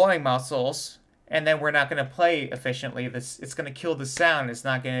trigger the blowing muscles, and then we're not going to play efficiently. It's going to kill the sound. It's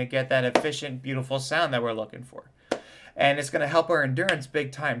not going to get that efficient, beautiful sound that we're looking for. And it's going to help our endurance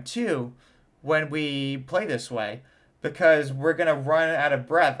big time too when we play this way, because we're going to run out of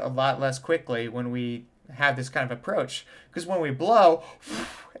breath a lot less quickly when we have this kind of approach. Because when we blow,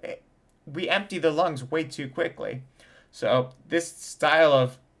 we empty the lungs way too quickly. So this style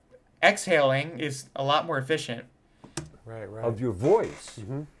of exhaling is a lot more efficient. Right. Of your voice.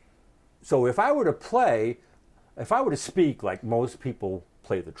 Mm-hmm. So if I were to speak like most people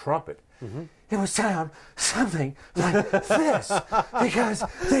play the trumpet, it would sound something like this, because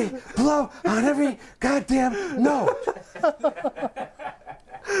they blow on every goddamn note.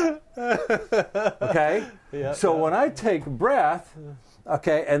 Okay? Yeah. So when I take breath,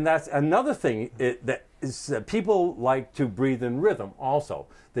 okay, and that's another thing that is that people like to breathe in rhythm also.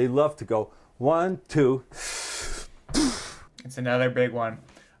 They love to go 1, 2. It's another big one.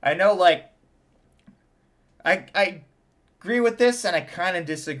 I know, like, I agree with this, and I kind of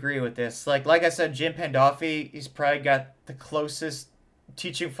disagree with this. Like I said, Jim Pandolfi, he's probably got the closest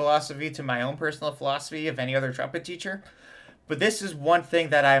teaching philosophy to my own personal philosophy of any other trumpet teacher. But this is one thing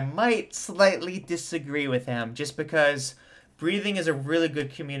that I might slightly disagree with him, just because breathing is a really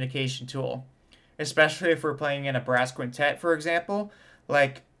good communication tool, especially if we're playing in a brass quintet, for example.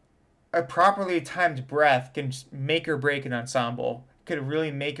 Like, a properly timed breath can make or break an ensemble, could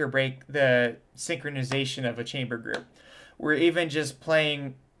really make or break the synchronization of a chamber group. We're even just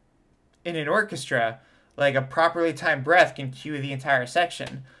playing in an orchestra, like a properly timed breath can cue the entire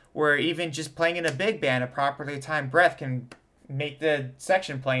section. Or even just playing in a big band, a properly timed breath can make the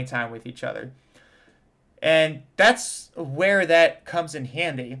section playing time with each other. And that's where that comes in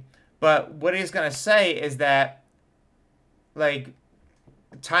handy. But what he's going to say is that, like,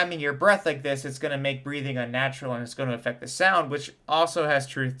 timing your breath like this, it's going to make breathing unnatural and it's going to affect the sound, which also has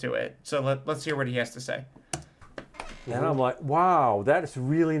truth to it. So let's hear what he has to say. And I'm like, wow, that is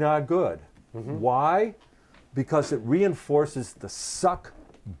really not good. Why? Because it reinforces the suck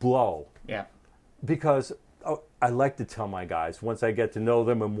blow. Yeah. Because I like to tell my guys, once I get to know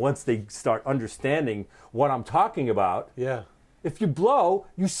them and once they start understanding what I'm talking about, Yeah. if you blow,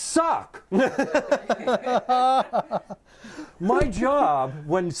 you suck. My job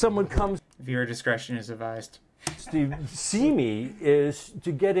when someone comes Viewer discretion is advised. to see me is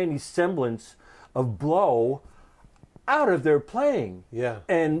to get any semblance of blow out of their playing. Yeah.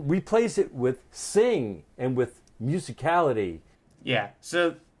 And replace it with sing and with musicality. Yeah.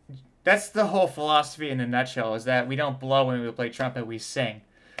 So that's the whole philosophy in a nutshell, is that we don't blow when we play trumpet, we sing.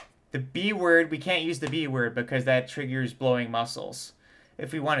 The B word, we can't use the B word because that triggers blowing muscles.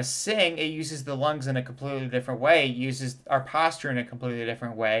 If we want to sing, it uses the lungs in a completely different way. It uses our posture in a completely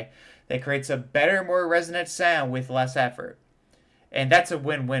different way. That creates a better, more resonant sound with less effort. And that's a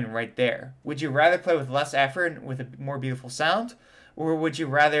win-win right there. Would you rather play with less effort with a more beautiful sound? Or would you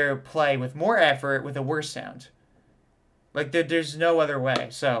rather play with more effort with a worse sound? Like, there's no other way.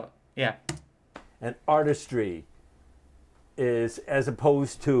 So, yeah. And artistry is, as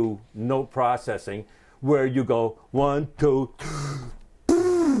opposed to note processing, where you go 1, 2,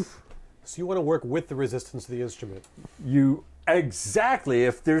 So you want to work with the resistance of the instrument. you exactly.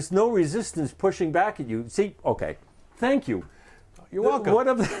 If there's no resistance pushing back at you, see, okay, thank you. You're welcome. What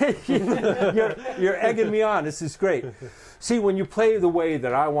of you're egging me on. This is great. See, when you play the way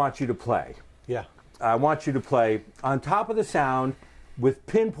that I want you to play, Yeah. I want you to play on top of the sound with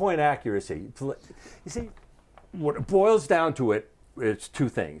pinpoint accuracy. You see, what it boils down to it's two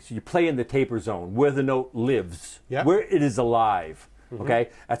things. You play in the taper zone, where the note lives, Yeah. where it is alive. Okay,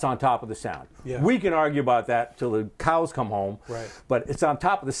 that's on top of the sound. Yeah. We can argue about that till the cows come home. Right. But it's on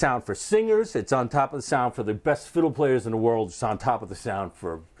top of the sound for singers. It's on top of the sound for the best fiddle players in the world. It's on top of the sound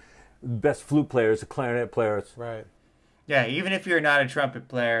for best flute players, the clarinet players. Right. Yeah, even if you're not a trumpet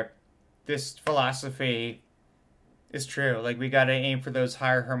player, this philosophy is true. Like, we got to aim for those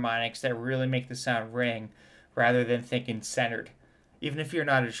higher harmonics that really make the sound ring rather than thinking centered. Even if you're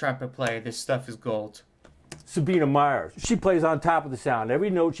not a trumpet player, this stuff is gold. Sabina Meyer, she plays on top of the sound. Every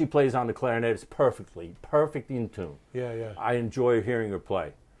note she plays on the clarinet is perfectly in tune. Yeah, yeah. I enjoy hearing her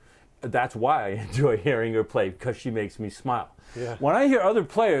play. That's why I enjoy hearing her play, because she makes me smile. Yeah. When I hear other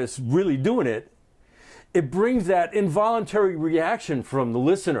players really doing it, it brings that involuntary reaction from the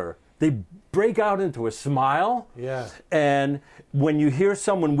listener. They break out into a smile. Yeah. And when you hear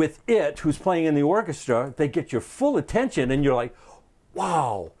someone with it who's playing in the orchestra, they get your full attention and you're like,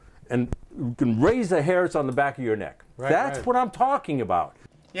 wow. And you can raise the hairs on the back of your neck. Right, That's right. what I'm talking about.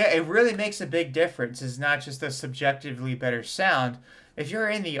 Yeah, it really makes a big difference. It's not just a subjectively better sound. If you're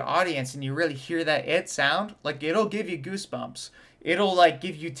in the audience and you really hear that it sound, like, it'll give you goosebumps. It'll, like,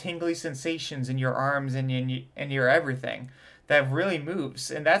 give you tingly sensations in your arms and in your everything that really moves.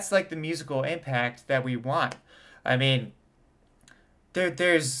 And that's, like, the musical impact that we want. I mean,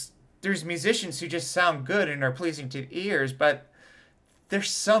 there's musicians who just sound good and are pleasing to the ears, but there's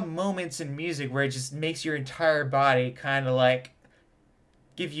some moments in music where it just makes your entire body kind of like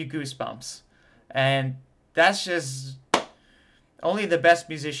give you goosebumps. And that's just only the best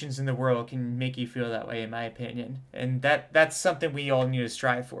musicians in the world can make you feel that way, in my opinion. And that's something we all need to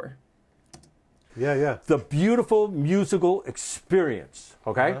strive for. Yeah, yeah. The beautiful musical experience,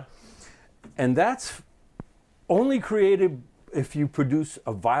 okay? And that's only created if you produce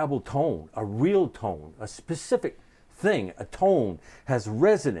a viable tone, a real tone, a specific thing. A tone has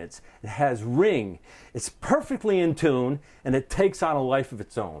resonance, it has ring, it's perfectly in tune, and it takes on a life of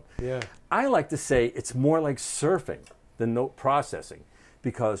its own. Yeah. I like to say it's more like surfing than note processing,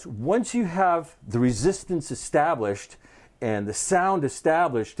 because once you have the resistance established and the sound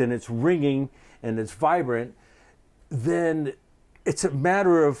established and it's ringing and it's vibrant, then it's a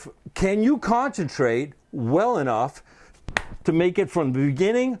matter of, can you concentrate well enough to make it from the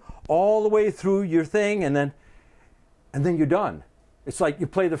beginning all the way through your thing, and then you're done. It's like you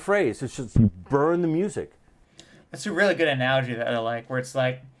play the phrase, it's just you burn the music. That's a really good analogy that I like, where it's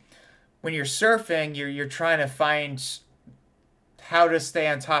like when you're surfing, you're trying to find how to stay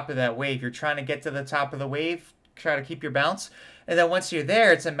on top of that wave. You're trying to get to the top of the wave, try to keep your bounce. And then once you're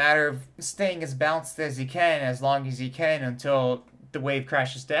there, it's a matter of staying as bounced as you can, as long as you can, until the wave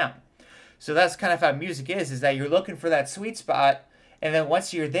crashes down. So that's kind of how music is that you're looking for that sweet spot, and then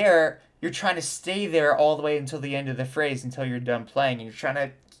once you're there, you're trying to stay there all the way until the end of the phrase, until you're done playing, and you're trying to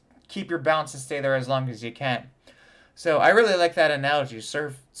keep your bounce and stay there as long as you can. So I really like that analogy.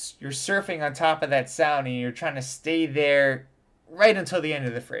 You're surfing on top of that sound, and you're trying to stay there right until the end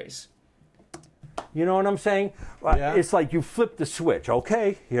of the phrase. You know what I'm saying? Yeah. It's like you flip the switch.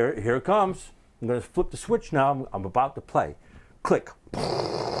 Okay, here it comes. I'm going to flip the switch now. I'm about to play. Click.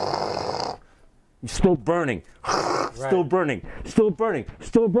 You're still burning. Still burning. Still burning.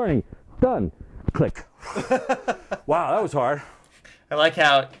 Still burning. Done. Click. Wow, that was hard. I like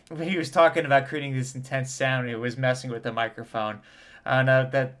how when he was talking about creating this intense sound, it was messing with the microphone. I don't know,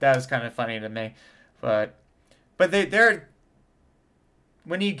 that was kind of funny to me. But they're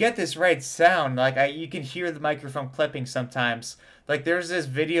when you get this right sound, like you can hear the microphone clipping sometimes. Like there's this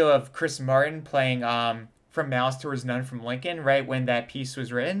video of Chris Martin playing From Malice Towards None from Lincoln, right when that piece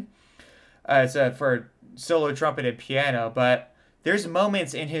was written. It's for solo trumpet and piano, but there's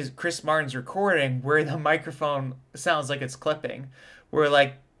moments in Chris Martin's recording where the microphone sounds like it's clipping, where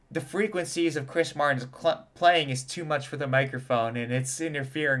like the frequencies of Chris Martin's playing is too much for the microphone and it's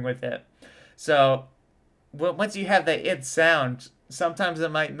interfering with it. So once you have that id sound, sometimes it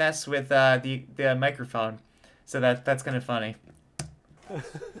might mess with the microphone. So that's kind of funny.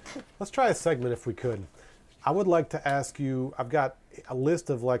 Let's try a segment if we could. I would like to ask you, I've got a list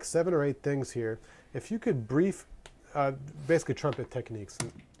of like 7 or 8 things here. If you could brief basically trumpet techniques.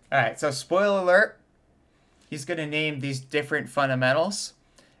 All right, so spoiler alert, he's going to name these different fundamentals,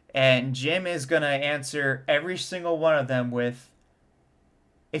 and Jim is going to answer every single one of them with,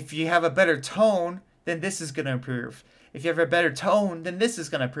 if you have a better tone, then this is going to improve. If you have a better tone, then this is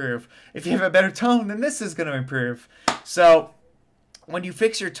going to improve. If you have a better tone, then this is going to improve. So when you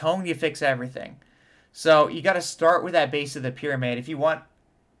fix your tone, you fix everything. So you got to start with that base of the pyramid. If you want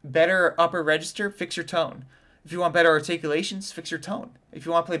better upper register, fix your tone. If you want better articulations, fix your tone. If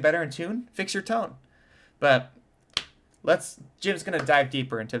you want to play better in tune, fix your tone. But Jim's going to dive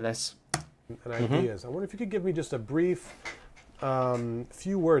deeper into this. And ideas. I wonder if you could give me just a brief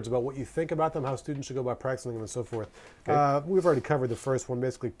few words about what you think about them, how students should go about practicing them, and so forth. Okay. We've already covered the first one,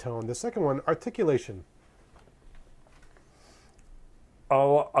 basically tone. The second one, articulation.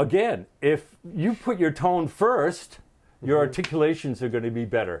 Oh, again, if you put your tone first, your articulations are going to be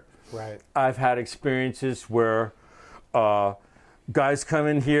better. Right. I've had experiences where guys come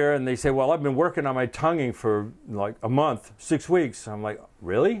in here and they say, well, I've been working on my tonguing for like a month, 6 weeks. I'm like,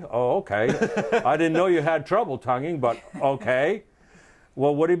 really? Oh, okay. I didn't know you had trouble tonguing, but okay.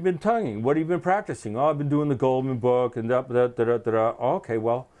 Well, what have you been tonguing? What have you been practicing? Oh, I've been doing the Goldman book and da-da-da-da-da. Okay,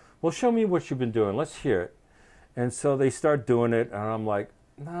 well, show me what you've been doing. Let's hear it. And so they start doing it, and I'm like,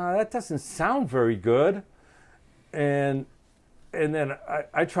 nah, that doesn't sound very good. And then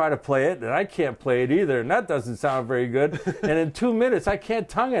I try to play it, and I can't play it either, and that doesn't sound very good. And in 2 minutes, I can't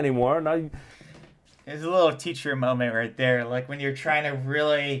tongue anymore. And There's a little teacher moment right there, like when you're trying to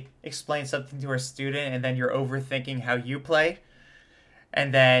really explain something to a student, and then you're overthinking how you play,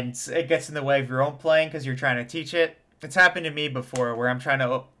 and then it gets in the way of your own playing because you're trying to teach it. It's happened to me before, where I'm trying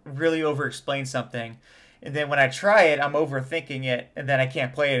to really over-explain something, and then when I try it, I'm overthinking it, and then I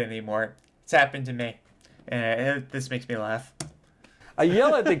can't play it anymore. It's happened to me, and this makes me laugh. I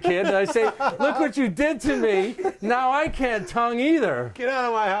yell at the kid, and I say, look what you did to me. Now I can't tongue either. Get out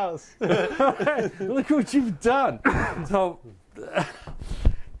of my house. Look what you've done. So,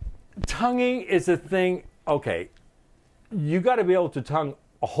 tonguing is a thing, okay, you got to be able to tongue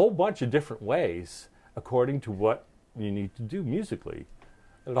a whole bunch of different ways according to what you need to do musically.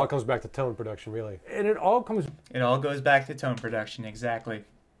 And it all comes back to tone production, really. And it all goes back to tone production, exactly.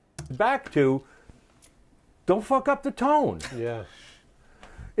 back to don't fuck up the tone. Yeah.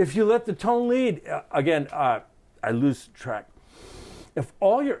 If you let the tone lead, again, I lose track. If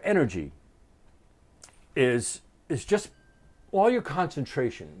all your energy is just all your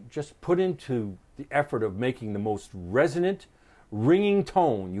concentration just put into the effort of making the most resonant, ringing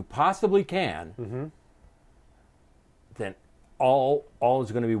tone you possibly can, then all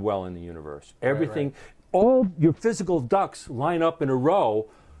is going to be well in the universe. Everything, all your physical ducks line up in a row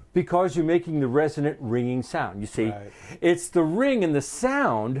because you're making the resonant, ringing sound. You see, it's the ring and the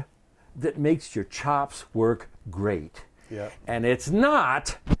sound that makes your chops work great. Yeah. And it's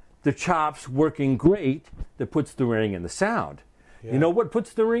not the chops working great that puts the ring in the sound. Yeah. You know what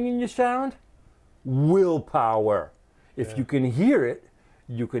puts the ring in your sound? Willpower. If you can hear it,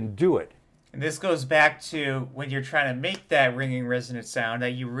 you can do it. And this goes back to when you're trying to make that ringing resonant sound,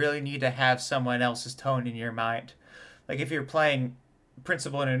 that you really need to have someone else's tone in your mind. Like if you're playing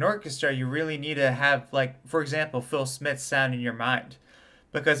principal in an orchestra, you really need to have, like, for example, Phil Smith's sound in your mind.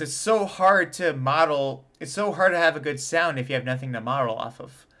 Because it's so hard to model, it's so hard to have a good sound if you have nothing to model off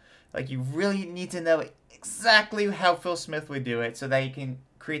of. Like you really need to know exactly how Phil Smith would do it so that you can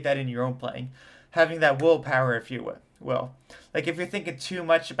create that in your own playing. Having that willpower, if you will. Like if you're thinking too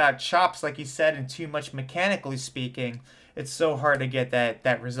much about chops, like you said, and too much mechanically speaking, it's so hard to get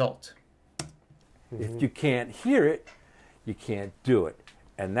that result. If you can't hear it, you can't do it.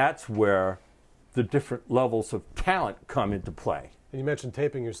 And that's where the different levels of talent come into play. And you mentioned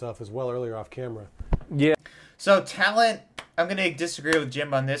taping yourself as well earlier off camera. Yeah. So talent, I'm going to disagree with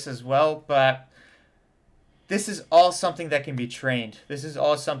Jim on this as well, but this is all something that can be trained. This is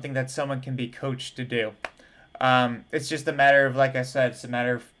all something that someone can be coached to do. It's just a matter of, like I said, it's a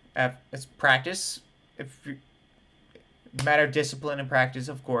matter of it's practice. Matter of discipline and practice,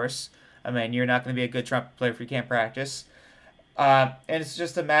 of course. I mean, you're not going to be a good trumpet player if you can't practice. And it's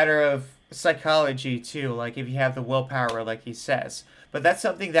just a matter of psychology, too, like if you have the willpower, like he says. But that's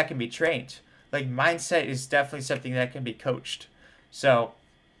something that can be trained. Like, mindset is definitely something that can be coached. So,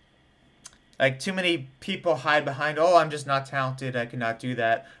 like, too many people hide behind, oh, I'm just not talented, I cannot do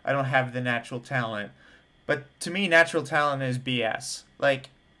that, I don't have the natural talent. But to me, natural talent is BS. Like,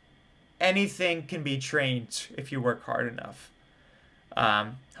 anything can be trained if you work hard enough.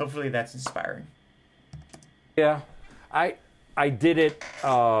 Hopefully that's inspiring. Yeah, I did it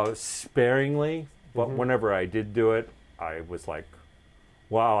sparingly, but whenever I did do it, I was like,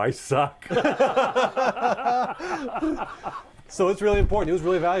 wow, I suck. So it's really important. It was a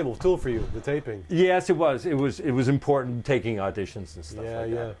really valuable tool for you, the taping. Yes, it was. It was important taking auditions and stuff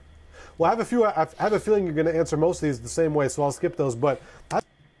like that. Well, I have a feeling you're going to answer most of these the same way, so I'll skip those. But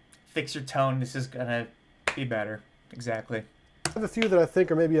fix your tone. This is going to be better. Exactly. I have a few that I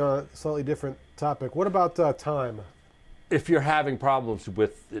think are maybe on a slightly different topic. What about time? If you're having problems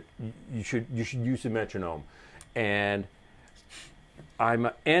with it, you should use a metronome. And I'm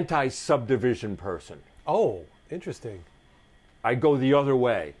an anti-subdivision person. Oh, interesting. I go the other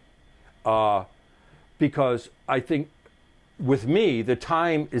way because I think with me, the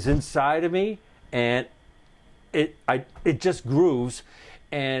time is inside of me, and it just grooves,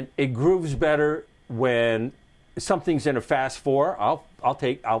 and it grooves better when something's in a fast 4. I'll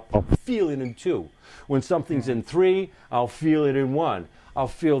feel it in 2. When something's in 3, I'll feel it in 1. I'll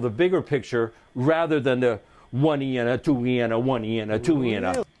feel the bigger picture rather than the 1E and a 2E and a 1E and a 2E and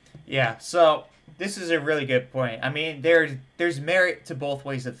a. Yeah. So this is a really good point. I mean, there's merit to both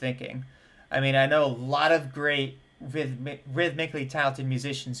ways of thinking. I mean, I know a lot of great rhythmically talented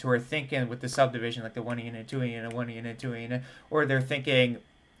musicians who are thinking with the subdivision, like the 1E and a 2E and a 1E and a 2E and a, or they're thinking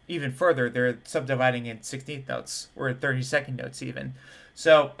even further, they're subdividing in 16th notes or 32nd notes even.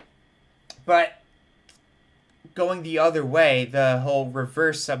 So, but going the other way, the whole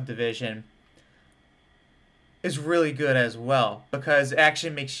reverse subdivision is really good as well because it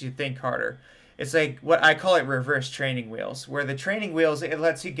actually makes you think harder. It's like what I call it reverse training wheels, where the training wheels, it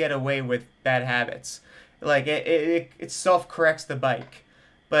lets you get away with bad habits. Like it self-corrects the bike.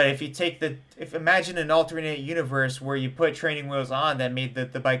 But if you take imagine an alternate universe where you put training wheels on that made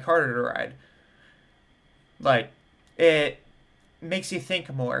the bike harder to ride. Like, it makes you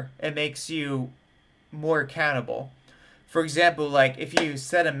think more. It makes you more accountable. For example, like if you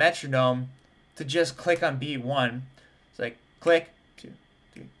set a metronome to just click on beat 1, it's like click, 2,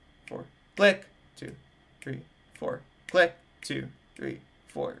 3, 4, click, 2, 3, 4, click, 2, 3,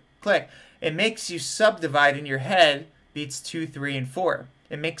 4, click. It makes you subdivide in your head beats 2, 3, and 4.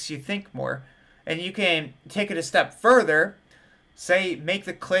 It makes you think more. And you can take it a step further. Say, make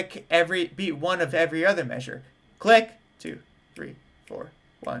the click every beat 1 of every other measure. Click, 2, 3, 4,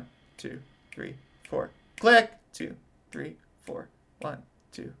 1, 2, 3, 4. Click, 2, 3, 4, 1,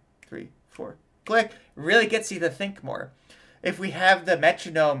 2, 3, 4. click, really gets you to think more. If we have the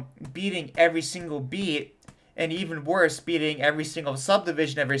metronome beating every single beat, and even worse, beating every single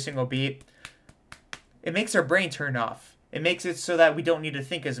subdivision, every single beat, it makes our brain turn off. It makes it so that we don't need to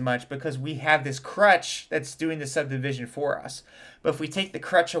think as much because we have this crutch that's doing the subdivision for us. But if we take the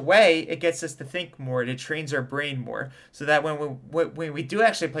crutch away, it gets us to think more. It trains our brain more so that when we do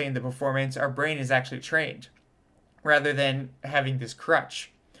actually play in the performance, our brain is actually trained rather than having this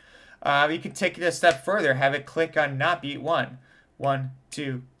crutch. You can take it a step further. Have it click on not beat 1. 1,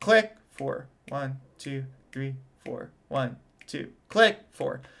 2, click, 4. 1, 2, 3, 4. 1, 2, click,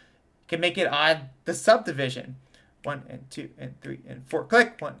 4. You can make it on the subdivision. 1 and 2 and 3 and 4,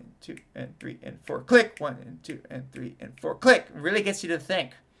 click. 1 and 2 and 3 and 4, click. 1 and 2 and 3 and 4, click. It really gets you to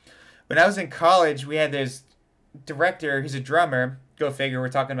think. When I was in college, we had this director. He's a drummer. Go figure. We're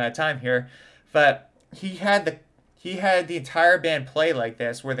talking about time here, but he had the entire band play like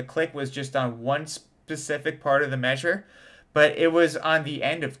this, where the click was just on one specific part of the measure, but it was on the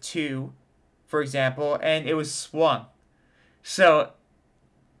end of 2, for example, and it was swung. So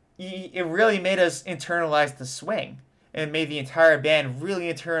it really made us internalize the swing and made the entire band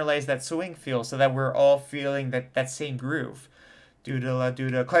really internalize that swing feel so that we're all feeling that same groove. Do-da-la,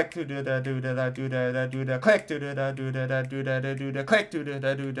 do-da, click, do-da-da, do-da-da, do-da-da, do-da, click, do-da-da, do-da-da, do-da-da, do-da, click,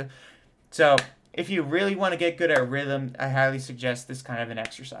 do-da-da, do-da. So if you really want to get good at rhythm, I highly suggest this kind of an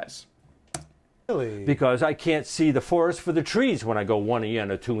exercise. Really? Because I can't see the forest for the trees when I go 1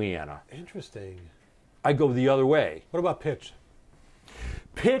 Iana, 2 Iana. Interesting. I go the other way. What about pitch?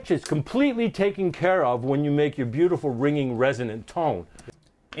 Pitch is completely taken care of when you make your beautiful ringing resonant tone.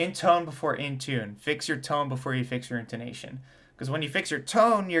 In tone before in tune. Fix your tone before you fix your intonation. Because when you fix your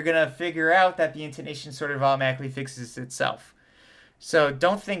tone, you're going to figure out that the intonation sort of automatically fixes itself. So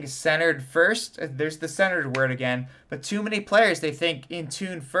don't think centered first. There's the centered word again. But too many players, they think in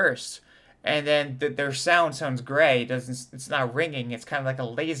tune first. And then their sound sounds gray. It's not ringing. It's kind of like a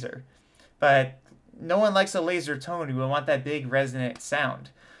laser. But no one likes a laser tone. We want that big resonant sound.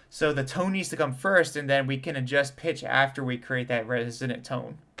 So the tone needs to come first, and then we can adjust pitch after we create that resonant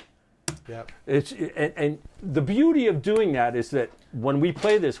tone. Yep. And the beauty of doing that is that when we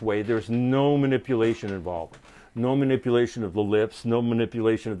play this way, there's no manipulation involved. No manipulation of the lips, no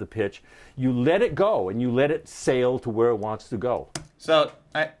manipulation of the pitch. You let it go, and you let it sail to where it wants to go. So,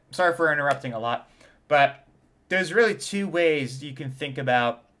 sorry for interrupting a lot, but there's really 2 ways you can think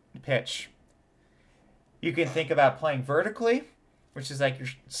about pitch. You can think about playing vertically, which is like you're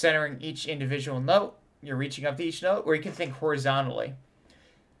centering each individual note, you're reaching up to each note, or you can think horizontally.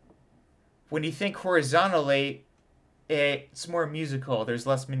 When you think horizontally, it's more musical, there's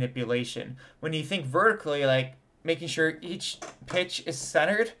less manipulation. When you think vertically, like making sure each pitch is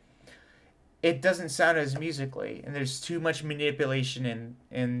centered, it doesn't sound as musically, and there's too much manipulation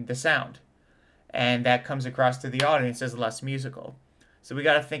in the sound. And that comes across to the audience as less musical. So we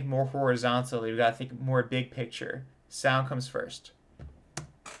got to think more horizontally. We got to think more big picture. Sound comes first.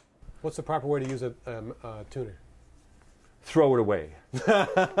 What's the proper way to use a tuner? Throw it away.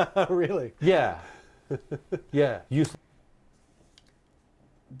 Really? Yeah. Yeah.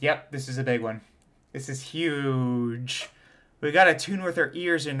 Yep, this is a big one. This is huge. We got to tune with our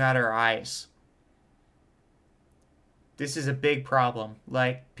ears and not our eyes. This is a big problem.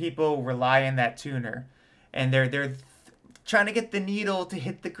 Like, people rely on that tuner, and they're trying to get the needle to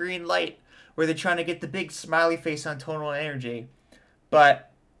hit the green light, or they're trying to get the big smiley face on tonal energy.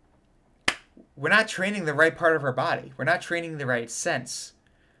 But we're not training the right part of our body. We're not training the right sense.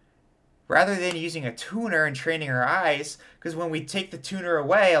 Rather than using a tuner and training our eyes, because when we take the tuner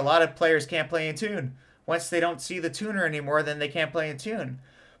away, a lot of players can't play in tune. Once they don't see the tuner anymore, then they can't play in tune.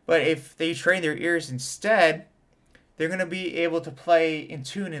 But if they train their ears instead, they're going to be able to play in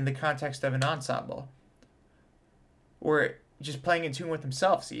tune in the context of an ensemble. Or just playing in tune with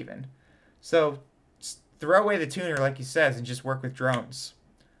themselves even. So throw away the tuner, like he says, and just work with drones.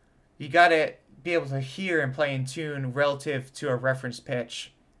 You got to be able to hear and play in tune relative to a reference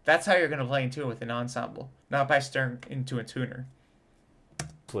pitch. That's how you're going to play in tune with an ensemble, not by staring into a tuner.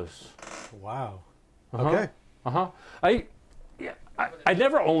 Wow. Uh-huh. Okay. I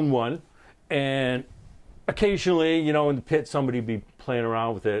never owned one, and occasionally, you know, in the pit, somebody would be playing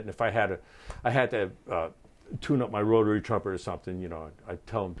around with it, and if I had to tune up my rotary trumpet or something, you know, I'd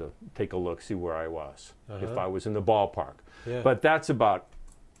tell them to take a look, see where I was, if I was in the ballpark. Yeah. But that's about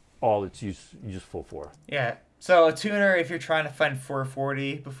all it's useful for. Yeah. So a tuner, if you're trying to find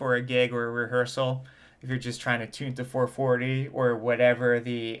 440 before a gig or a rehearsal, if you're just trying to tune to 440 or whatever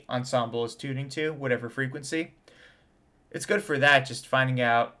the ensemble is tuning to, whatever frequency, it's good for that, just finding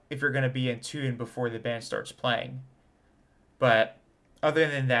out if you're going to be in tune before the band starts playing. But other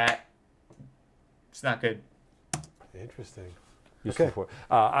than that, It's not good. Interesting. Okay.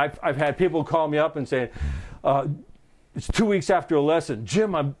 I've had people call me up and saying, it's 2 weeks after a lesson.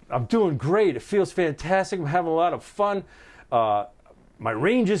 Jim, I'm doing great. It feels fantastic. I'm having a lot of fun. My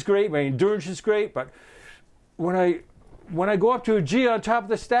range is great. My endurance is great. But when I go up to a G on top of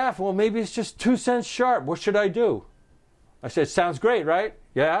the staff, well, maybe it's just 2 cents sharp. What should I do? I said, sounds great, right?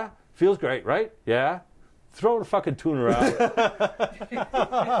 Yeah. Feels great, right? Yeah. Throw the fucking tuner out.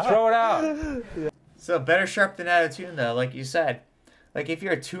 Throw it out. So better sharp than out of tune, though, like you said. Like if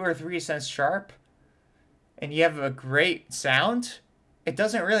you're 2 or 3 cents sharp and you have a great sound, it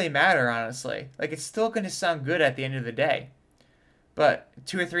doesn't really matter, honestly. Like it's still going to sound good at the end of the day. But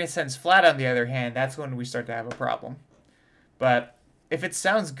 2 or 3 cents flat, on the other hand, that's when we start to have a problem. But if it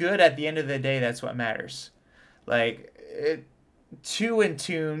sounds good at the end of the day, that's what matters. Like 2 in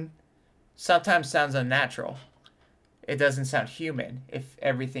tune sometimes sounds unnatural. It doesn't sound human if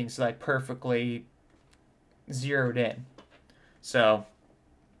everything's like perfectly zeroed in. So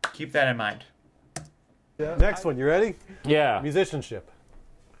keep that in mind. Yeah. Next one, you ready? Yeah. Musicianship.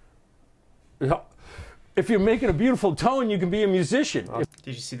 If you're making a beautiful tone, you can be a musician.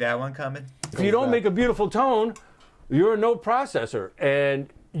 Did you see that one coming? If you don't make a beautiful tone, you're a note processor. And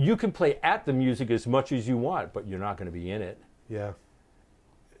you can play at the music as much as you want, but you're not going to be in it. Yeah.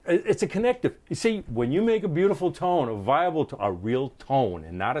 It's a connective. You see, when you make a beautiful tone, a viable, a real tone,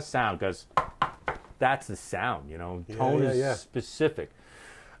 and not a sound, because that's the sound, you know. Tone is specific.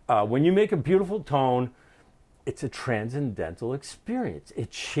 When you make a beautiful tone, it's a transcendental experience.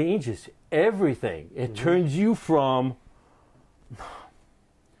 It changes everything. It turns you from...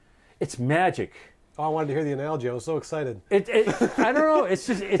 It's magic. Oh, I wanted to hear the analogy. I was so excited. I don't know. It's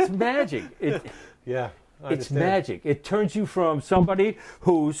just, it's magic. Yeah. It's magic. It turns you from somebody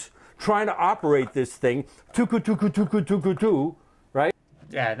who's trying to operate this thing, right?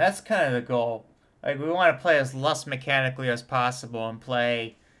 Yeah, that's kind of the goal. Like we want to play as less mechanically as possible and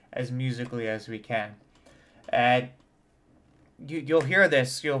play as musically as we can. And you'll hear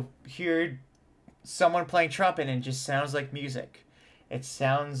this. You'll hear someone playing trumpet and it just sounds like music. It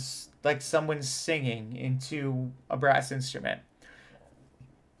sounds like someone's singing into a brass instrument.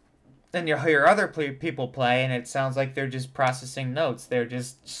 Then you'll hear other people play, and it sounds like they're just processing notes. They're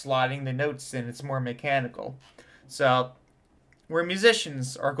just slotting the notes in. It's more mechanical. So we're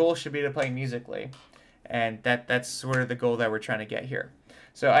musicians. Our goal should be to play musically. And that's sort of the goal that we're trying to get here.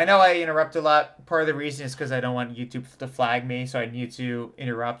 So I know I interrupt a lot. Part of the reason is because I don't want YouTube to flag me, so I need to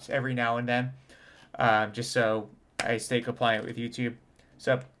interrupt every now and then, just so I stay compliant with YouTube.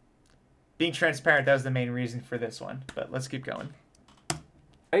 So being transparent, that was the main reason for this one. But let's keep going.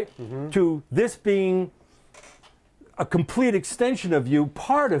 Right? To this being a complete extension of you,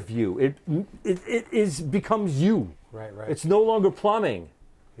 part of you. It becomes you. Right. It's no longer plumbing.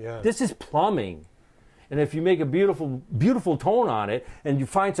 Yeah. This is plumbing. And if you make a beautiful, beautiful tone on it, and you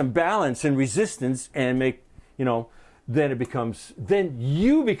find some balance and resistance, and make, then then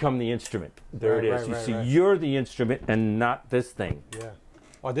you become the instrument. There it is. You see, you're the instrument and not this thing. Yeah.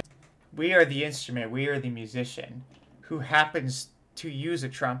 We are the instrument. We are the musician who happens to use a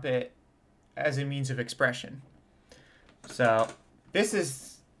trumpet as a means of expression. So this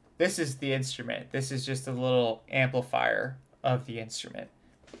is the instrument. This is just a little amplifier of the instrument.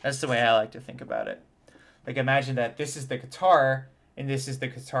 That's the way I like to think about it. Like imagine that this is the guitar and this is the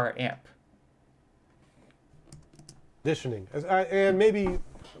guitar amp. Conditioning. And maybe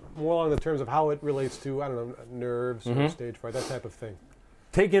more along the terms of how it relates to, I don't know, nerves or stage fright, that type of thing.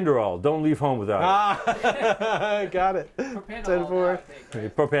 Take Inderall. Don't leave home without it. Got it. 10-4.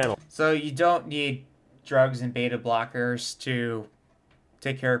 Propanol. So you don't need drugs and beta blockers to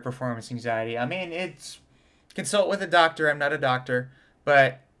take care of performance anxiety. I mean, it's consult with a doctor. I'm not a doctor,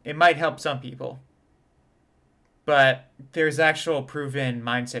 but it might help some people. But there's actual proven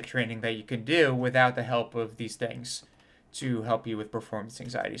mindset training that you can do without the help of these things to help you with performance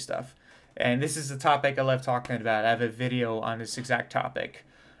anxiety stuff. And this is a topic I love talking about. I have a video on this exact topic.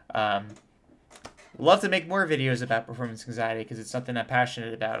 Love to make more videos about performance anxiety because it's something I'm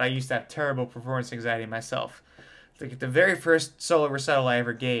passionate about. I used to have terrible performance anxiety myself. Like the very first solo recital I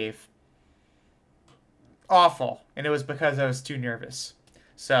ever gave, awful. And it was because I was too nervous.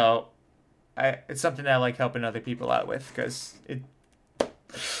 So it's something that I like helping other people out with because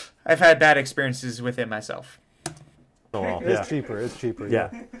I've had bad experiences with it myself. Oh, well, It's cheaper. Yeah.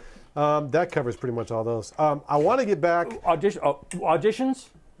 That covers pretty much all those. I want to get back. Auditions?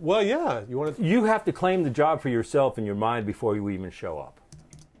 Well, yeah. You have to claim the job for yourself in your mind before you even show up.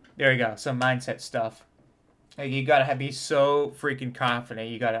 There you go. Some mindset stuff. Like you gotta be so freaking confident.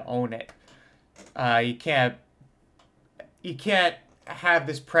 You gotta own it. You can't have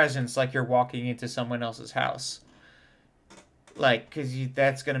this presence like you're walking into someone else's house. Like, because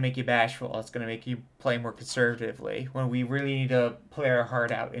that's going to make you bashful. It's going to make you play more conservatively when we really need to play our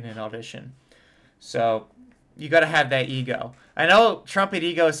heart out in an audition. So you got to have that ego. I know trumpet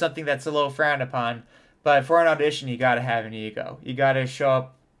ego is something that's a little frowned upon, but for an audition, you got to have an ego. You got to show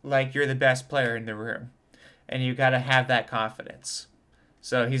up like you're the best player in the room, and you got to have that confidence.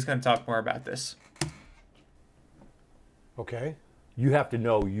 So he's going to talk more about this. Okay. You have to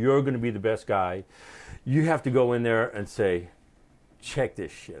know you're going to be the best guy. You have to go in there and say, check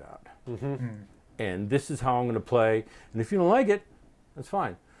this shit out. And this is how I'm going to play. And if you don't like it, that's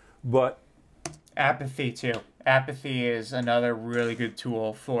fine. But apathy, too. Apathy is another really good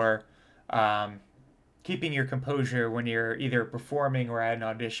tool for keeping your composure when you're either performing or at an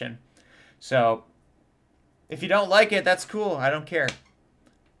audition. So if you don't like it, that's cool. I don't care.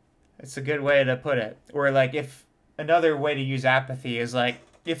 It's a good way to put it. Or like, if another way to use apathy is like,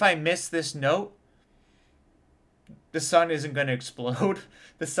 if I miss this note, the sun isn't going to explode.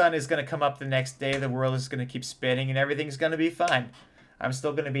 The sun is going to come up the next day. The world is going to keep spinning and everything's going to be fine. I'm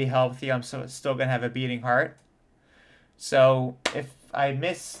still going to be healthy. I'm still going to have a beating heart. So if I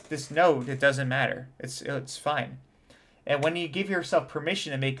miss this note, it doesn't matter. It's fine. And when you give yourself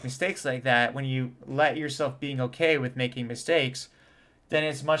permission to make mistakes like that, when you let yourself being okay with making mistakes, then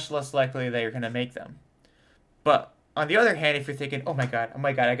it's much less likely that you're going to make them. But on the other hand, if you're thinking, oh my God,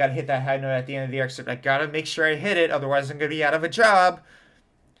 I got to hit that high note at the end of the excerpt. I got to make sure I hit it, otherwise I'm going to be out of a job.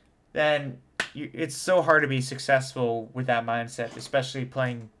 Then it's so hard to be successful with that mindset, especially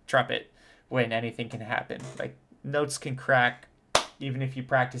playing trumpet when anything can happen. Like, notes can crack even if you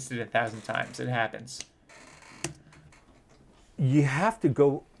practiced it 1,000 times. It happens. You have to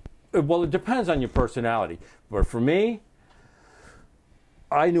go, well, it depends on your personality. But for me,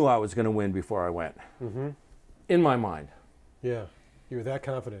 I knew I was going to win before I went. In my mind. Yeah, you were that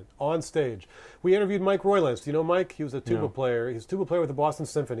confident. On stage. We interviewed Mike Roylance. Do you know Mike? He was a tuba player. He was a tuba player with the Boston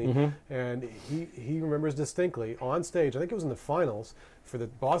Symphony. And he remembers distinctly, on stage, I think it was in the finals, for the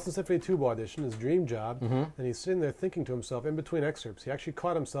Boston Symphony tuba audition, his dream job, and he's sitting there thinking to himself, in between excerpts, he actually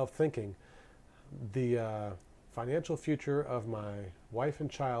caught himself thinking, the financial future of my wife and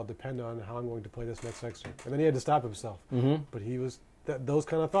child depend on how I'm going to play this next excerpt. And then he had to stop himself. But he was, those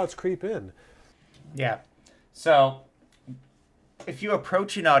kind of thoughts creep in. Yeah. So if you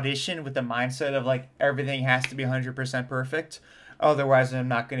approach an audition with the mindset of like everything has to be 100% perfect, otherwise I'm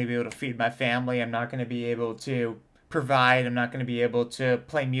not going to be able to feed my family, I'm not going to be able to provide, I'm not going to be able to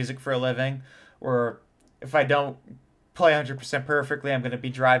play music for a living, or if I don't play 100% perfectly, I'm going to be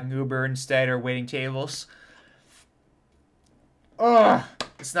driving Uber instead or waiting tables.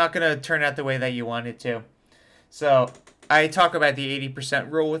 It's not going to turn out the way that you want it to. So I talk about the 80%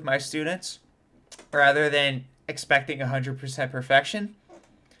 rule with my students. Rather than expecting 100% perfection,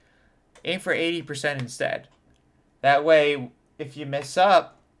 aim for 80% instead. That way, if you miss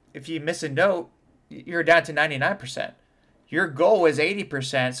a note, you're down to 99%. Your goal is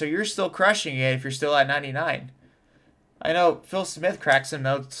 80%, so you're still crushing it if you're still at 99. I know Phil Smith cracked some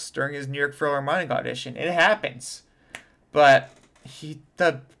notes during his New York Philharmonic audition. It happens. But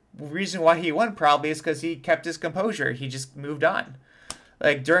the reason why he won probably is because he kept his composure. He just moved on.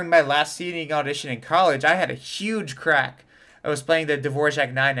 Like, during my last singing audition in college, I had a huge crack. I was playing the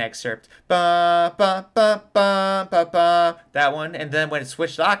Dvorak 9 excerpt. Ba, ba, ba, ba, ba, ba, that one. And then when it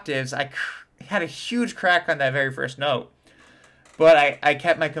switched octaves, I had a huge crack on that very first note. But I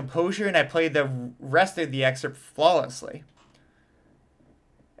kept my composure, and I played the rest of the excerpt flawlessly.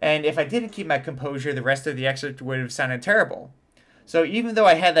 And if I didn't keep my composure, the rest of the excerpt would have sounded terrible. So even though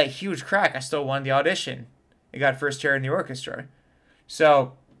I had that huge crack, I still won the audition. I got first chair in the orchestra.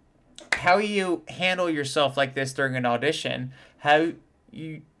 So how you handle yourself like this during an audition, the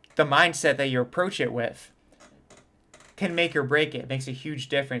mindset that you approach it with can make or break it. It makes a huge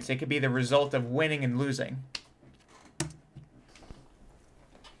difference. It could be the result of winning and losing.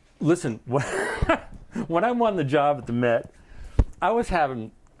 Listen, when I won the job at the Met, I was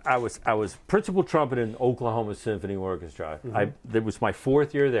principal trumpet in Oklahoma Symphony Orchestra. It was my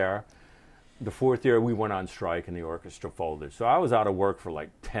 4th year there. The 4th year, we went on strike and the orchestra folded. So I was out of work for like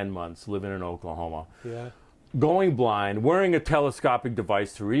 10 months, living in Oklahoma. Yeah. Going blind, wearing a telescopic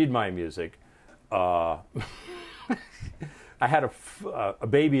device to read my music. I had a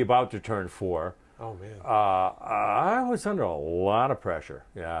baby about to turn 4. Oh, man. I was under a lot of pressure,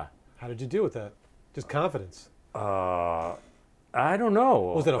 yeah. How did you deal with that? Just confidence? I don't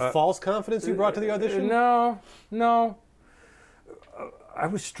know. Was it a false confidence you brought to the audition? No. I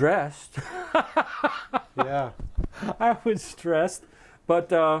was stressed. Yeah. I was stressed. But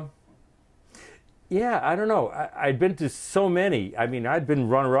Yeah, I don't know. I'd been to so many. I mean, I'd been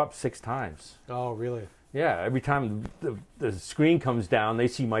runner-up 6 times. Oh, really? Yeah, every time the screen comes down, they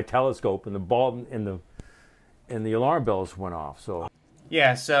see my telescope and the ball and the alarm bells went off. So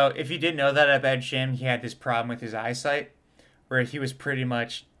Yeah, so if you didn't know that about Jim, he had this problem with his eyesight, where he was pretty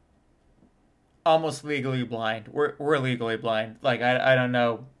much almost legally blind. We're legally blind. Like, I don't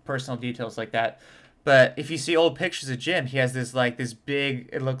know personal details like that. But if you see old pictures of Jim, he has this, like, this big,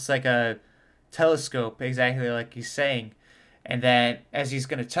 it looks like a telescope, exactly like he's saying. And then, as he's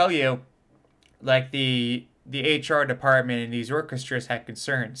going to tell you, like, the HR department in these orchestras had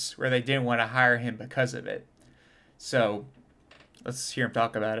concerns where they didn't want to hire him because of it. So let's hear him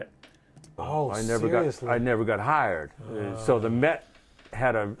talk about it. Oh, I seriously? never got hired. So the Met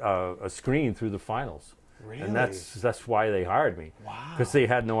had a screen through the finals. Really? And that's why they hired me. Wow. Because they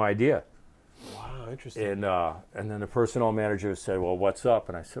had no idea. Wow, interesting. And then the personnel manager said, well, what's up?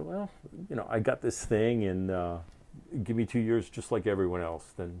 And I said, well, you know, I got this thing, and give me 2 years just like everyone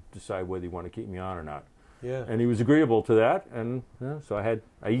else, then decide whether you want to keep me on or not. Yeah. And he was agreeable to that, and so I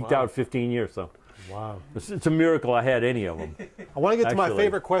eked out 15 years. So wow. it's a miracle I had any of them. I want to get to my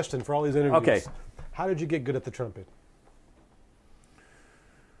favorite question for all these interviews. Okay. How did you get good at the trumpet?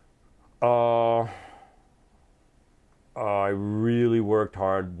 I really worked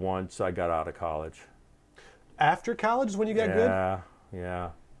hard once I got out of college. After college is when you got good?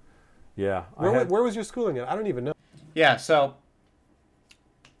 Yeah. Where was your schooling at? I don't even know. Yeah, so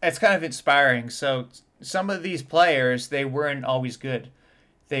it's kind of inspiring. So some of these players, they weren't always good.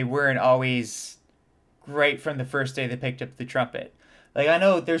 They weren't always great from the first day they picked up the trumpet. Like, I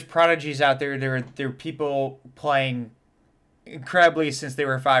know there's prodigies out there. There are people playing incredibly since they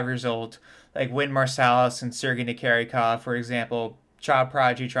were 5 years old, like Wynn Marsalis and Sergei Nikarikov, for example, child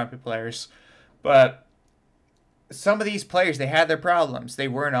prodigy trumpet players. But some of these players, they had their problems. They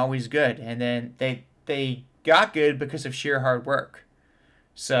weren't always good, and then they got good because of sheer hard work.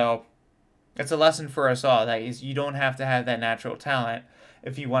 So it's a lesson for us all. That is, you don't have to have that natural talent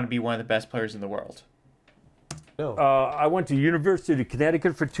if you want to be one of the best players in the world. No. I went to University of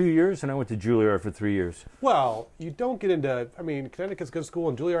Connecticut for 2 years, and I went to Juilliard for 3 years. Well, you don't get into, I mean, Connecticut's a good school,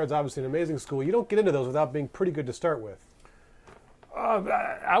 and Juilliard's obviously an amazing school. You don't get into those without being pretty good to start with.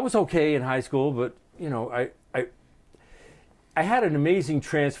 I was okay in high school, but, you know, I had an amazing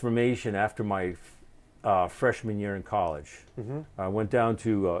transformation after my freshman year in college. Mm-hmm. I went down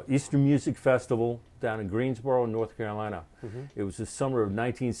to Eastern Music Festival down in Greensboro, North Carolina. Mm-hmm. It was the summer of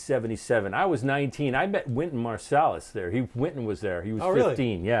 1977. I was 19. I met Wynton Marsalis there. Wynton was there. He was 15,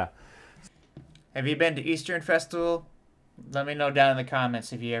 really? Yeah. Have you been to Eastern Festival? Let me know down in the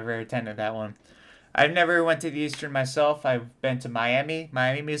comments if you ever attended that one. I've never went to the Eastern myself. I've been to Miami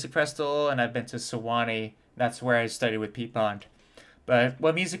Music Festival, and I've been to Sewanee. That's where I studied with Pete Bond. But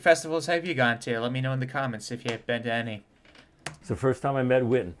what music festivals have you gone to? Let me know in the comments if you have been to any. It's the first time I met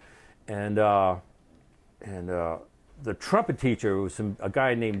Wynton. And the trumpet teacher was a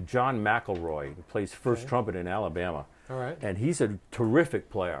guy named John McElroy, who plays first trumpet in Alabama. All right. And he's a terrific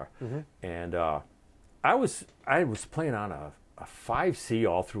player. Mm-hmm. And I was playing on a 5C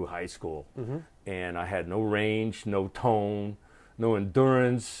all through high school. Mm-hmm. And I had no range, no tone, no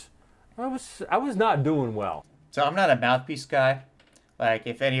endurance. I was not doing well. So I'm not a mouthpiece guy. Like,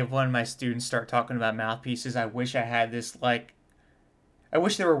 if any of one of my students start talking about mouthpieces, I wish I had this, like, I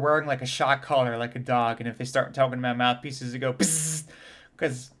wish they were wearing, like, a shock collar like a dog, and if they start talking about mouthpieces, they go, bzzz,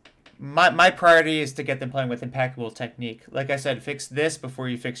 because my priority is to get them playing with impeccable technique. Like I said, fix this before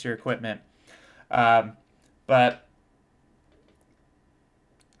you fix your equipment. But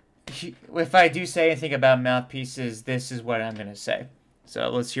if I do say anything about mouthpieces, this is what I'm going to say. So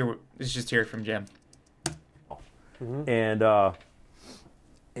let's just hear it from Jim. Mm-hmm.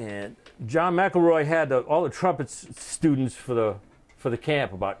 And John McElroy had all the trumpet students for the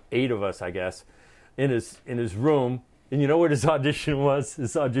camp, about 8 of us, I guess, in his room. And you know what his audition was?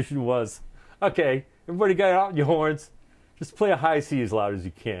 His audition was, okay, everybody get out your horns. Just play a high C as loud as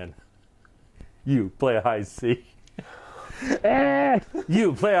you can. You play a high C.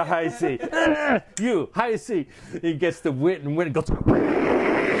 You play a high C. You high C. He gets the Wynton, and Wynton goes.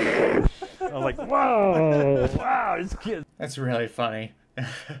 I'm like, whoa, wow, this kid. That's really funny.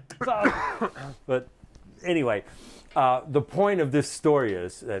 But anyway, the point of this story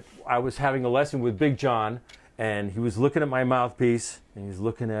is that I was having a lesson with Big John, and he was looking at my mouthpiece, and he's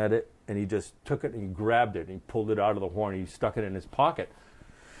looking at it, and he just took it and he grabbed it, and he pulled it out of the horn, and he stuck it in his pocket.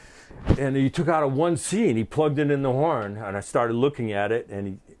 And he took out a 1C, and he plugged it in the horn, and I started looking at it,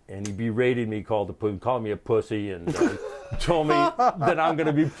 and he berated me, called me a pussy, and told me that I'm going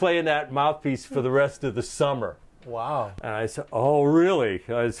to be playing that mouthpiece for the rest of the summer. Wow. And I said, oh, really?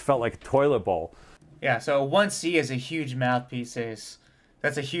 I just felt like a toilet bowl. Yeah, so 1C is a huge mouthpiece.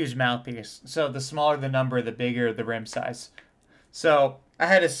 That's a huge mouthpiece. So the smaller the number, the bigger the rim size. So I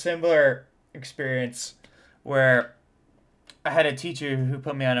had a similar experience where I had a teacher who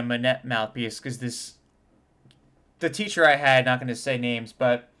put me on a Monette mouthpiece because the teacher I had, not going to say names,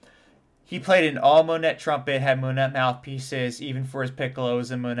 but he played an all Monette trumpet, had Monette mouthpieces, even for his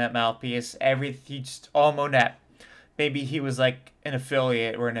piccolos and Monette mouthpiece. He just all Monette. Maybe he was like an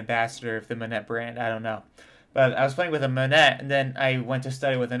affiliate or an ambassador of the Monette brand. I don't know. But I was playing with a Monette, and then I went to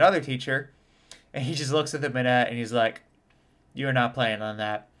study with another teacher, and he just looks at the Monette and he's like, "You're not playing on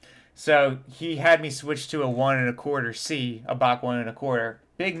that." So he had me switch to a 1 1/4 C, a Bach 1 1/4,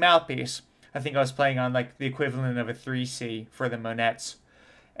 big mouthpiece. I think I was playing on like the equivalent of a 3C for the Monettes.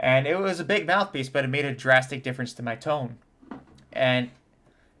 And it was a big mouthpiece, but it made a drastic difference to my tone. And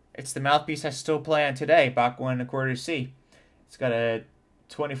it's the mouthpiece I still play on today, Bach 1 1/4 C. It's got a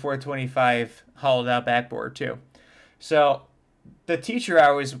 24-25 hollowed out backboard too. So the teacher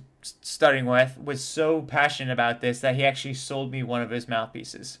I was studying with was so passionate about this that he actually sold me one of his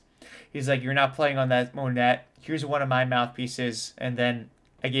mouthpieces. He's like, "You're not playing on that Monette. Here's one of my mouthpieces." And then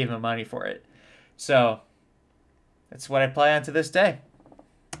I gave him money for it. So that's what I play on to this day.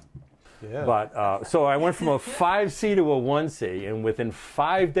 Yeah. But so I went from a 5C to a 1C, and within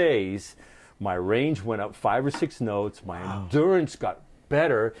 5 days, my range went up 5 or 6 notes. My endurance got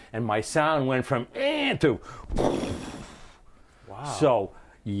better, and my sound went from to. Wow. So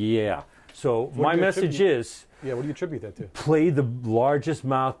yeah. So my message is. Yeah. What do you attribute that to? Play the largest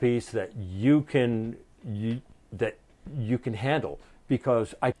mouthpiece that you can handle,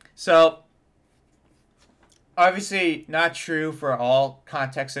 because So obviously not true for all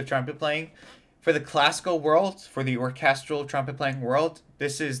contexts of trumpet playing. For the classical world, for the orchestral trumpet playing world,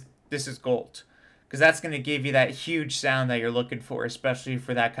 this is gold, because that's going to give you that huge sound that you're looking for, especially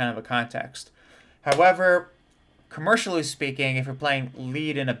for that kind of a context. However, commercially speaking, if you're playing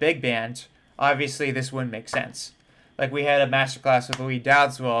lead in a big band, obviously this wouldn't make sense. Like we had a masterclass with Lee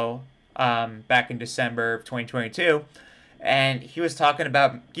Dowdswell back in December of 2022, and he was talking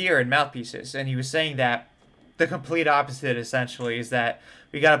about gear and mouthpieces, and he was saying that the complete opposite essentially is that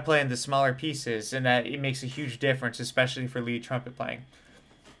we got to play in the smaller pieces, and that it makes a huge difference, especially for lead trumpet playing.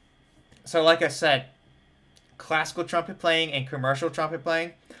 So like I said, classical trumpet playing and commercial trumpet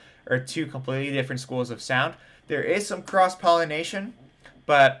playing are two completely different schools of sound. There is some cross-pollination,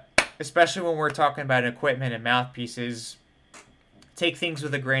 but especially when we're talking about equipment and mouthpieces, take things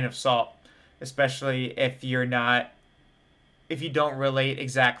with a grain of salt, especially if you don't relate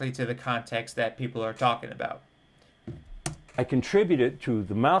exactly to the context that people are talking about. I contribute it to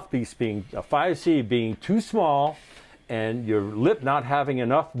the mouthpiece being a 5C being too small, and your lip not having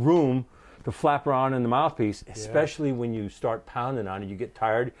enough room to flap around in the mouthpiece, especially when you start pounding on it. You get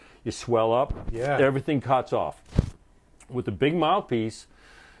tired, you swell up, everything cuts off. With a big mouthpiece,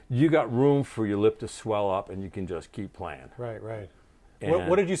 you got room for your lip to swell up, and you can just keep playing. Right, right.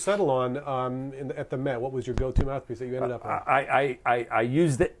 What did you settle on at the Met? What was your go-to mouthpiece that you ended up on? I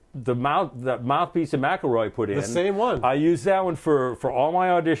used the mouthpiece that McElroy put in. The same one. I used that one for all my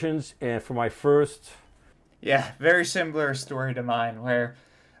auditions and for my first. Yeah, very similar story to mine, where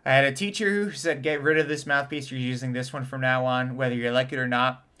I had a teacher who said, "Get rid of this mouthpiece. You're using this one from now on, whether you like it or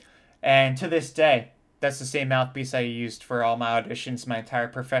not." And to this day, that's the same mouthpiece I used for all my auditions, my entire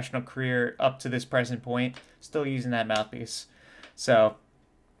professional career up to this present point. Still using that mouthpiece. So,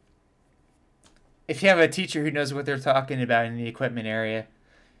 if you have a teacher who knows what they're talking about in the equipment area,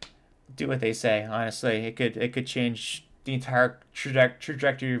 do what they say. Honestly, it could change the entire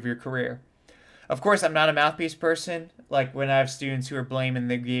trajectory of your career. Of course, I'm not a mouthpiece person. Like when I have students who are blaming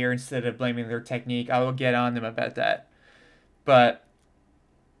the gear instead of blaming their technique, I will get on them about that. But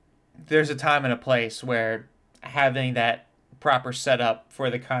there's a time and a place where having that proper setup for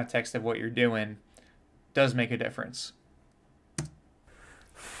the context of what you're doing does make a difference.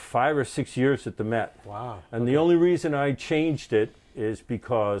 5 or 6 years at the Met. Wow. And the only reason I changed it is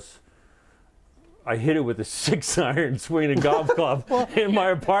because I hit it with a 6-iron swinging a golf club in my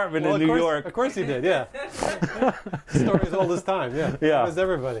apartment in New York. Of course he did, yeah. Story as old as time, yeah. Yeah. As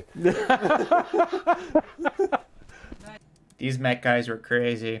everybody. These Met guys were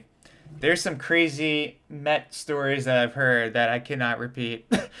crazy. There's some crazy Met stories that I've heard that I cannot repeat.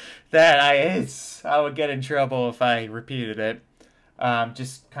 That I would get in trouble if I repeated it.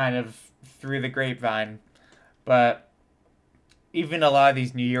 Just kind of through the grapevine. But even a lot of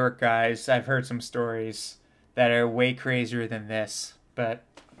these New York guys, I've heard some stories that are way crazier than this, but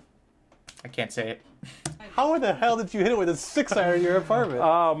I can't say it. How in the hell did you hit it with a 6-iron in your apartment?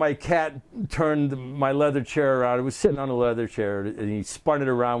 Oh, my cat turned my leather chair around. It was sitting on a leather chair, and he spun it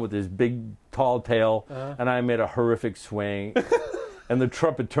around with his big tall tail, and I made a horrific swing, and the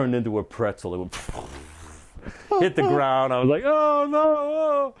trumpet turned into a pretzel. It went hit the ground. I was like, oh no!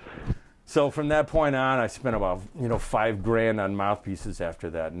 Oh. So from that point on, I spent about $5 grand on mouthpieces after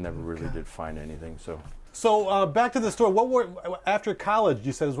that, and never really did find anything. So back to the story. What were after college?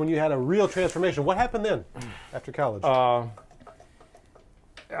 You said is when you had a real transformation. What happened then after college? I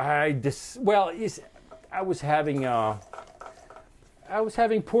was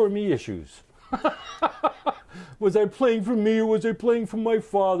having poor me issues. Was I playing for me or was I playing for my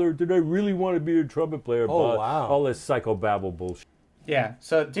father? Did I really want to be a trumpet player? Oh, wow. All this psychobabble bullshit. Yeah,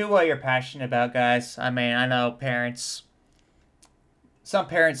 so do what you're passionate about, guys. I mean, I know some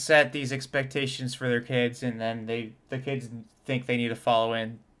parents set these expectations for their kids, and then the kids think they need to follow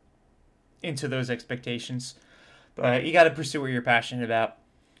into those expectations. But you got to pursue what you're passionate about.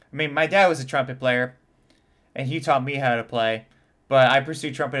 I mean, my dad was a trumpet player, and he taught me how to play. But I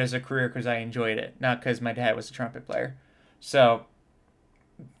pursued trumpet as a career because I enjoyed it, not because my dad was a trumpet player. So,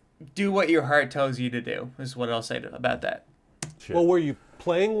 do what your heart tells you to do, is what I'll say about that. Shit. Well, were you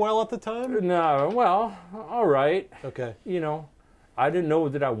playing well at the time? No, well, all right. Okay. I didn't know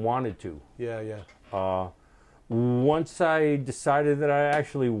that I wanted to. Yeah. Once I decided that I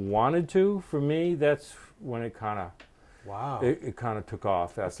actually wanted to, for me, that's when it kind of it kind of took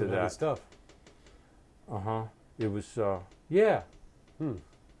off after that. Heavy stuff. It was yeah.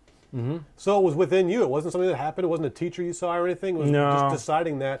 So it was within you. It wasn't something that happened. It wasn't a teacher you saw or anything. It was just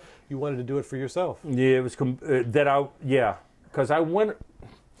deciding that you wanted to do it for yourself. Yeah, it was because I went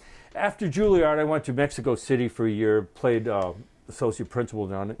after Juilliard. I went to Mexico City for a year. Played associate principal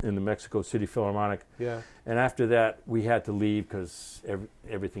down in the Mexico City Philharmonic. Yeah. And after that, we had to leave because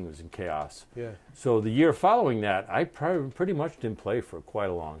everything was in chaos. Yeah. So the year following that, I pretty much didn't play for quite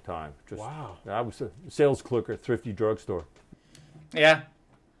a long time. Wow. I was a sales clerk at a thrifty drugstore. Yeah.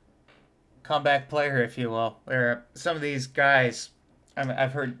 Comeback player, if you will. Or some of these guys,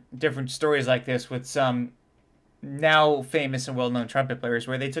 I've heard different stories like this with some now famous and well-known trumpet players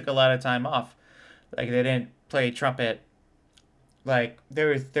where they took a lot of time off. Like they didn't play trumpet. Like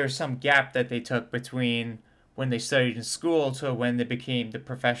there's some gap that they took between when they studied in school to when they became the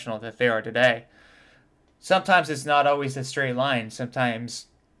professional that they are today. Sometimes it's not always a straight line. Sometimes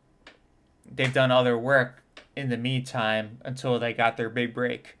they've done other work in the meantime until they got their big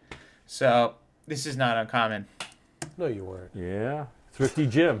break. So this is not uncommon. No, you weren't. Yeah, Thrifty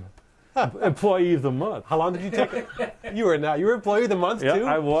Jim, employee of the month. How long did you take? You were employee of the month too. Yeah,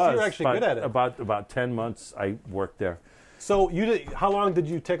 I was. So you were actually good at it. About 10 months I worked there. So how long did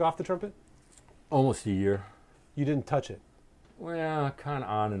you take off the trumpet? Almost a year. You didn't touch it. Well, kind of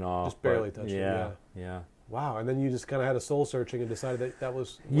on and off. Just barely touched it. Yeah. Wow, and then you just kind of had a soul searching and decided that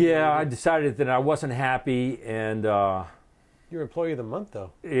was. Yeah, I decided that I wasn't happy, and. You're employee of the month,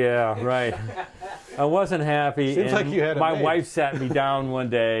 though. Yeah, right. I wasn't happy. Seems like you had my wife sat me down one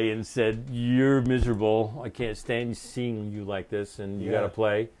day and said, "You're miserable. I can't stand seeing you like this, and you got to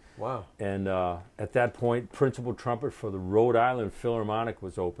play." Wow. And at that point, principal trumpet for the Rhode Island Philharmonic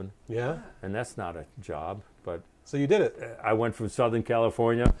was open. Yeah. And that's not a job, but. So you did it. I went from Southern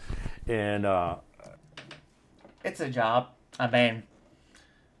California, and. It's a job. I mean,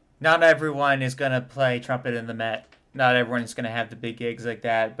 not everyone is going to play trumpet in the Met. Not everyone is going to have the big gigs like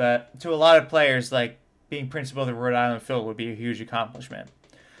that. But to a lot of players, like being principal of the Rhode Island Phil would be a huge accomplishment.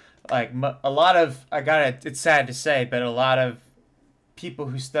 Like a lot of, it's sad to say, but a lot of people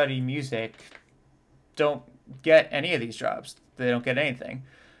who study music don't get any of these jobs. They don't get anything.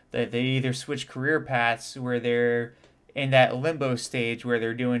 They either switch career paths where they're in that limbo stage where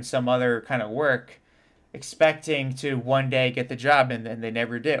they're doing some other kind of work, expecting to one day get the job, and then they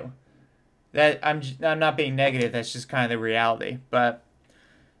never do. That I'm not being negative. That's just kind of the reality. But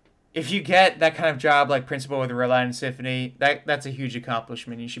if you get that kind of job like principal with the Rhode Island Symphony, that's a huge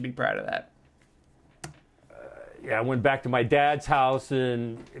accomplishment. You should be proud of that. Yeah, I went back to my dad's house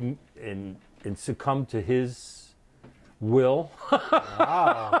and succumbed to his will.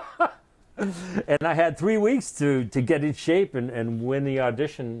 Wow. And I had 3 weeks to get in shape and win the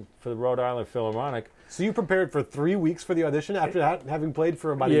audition for the Rhode Island Philharmonic. So you prepared for 3 weeks for the audition after that, having played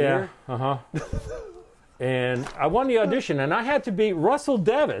for about a year? Yeah, And I won the audition, and I had to beat Russell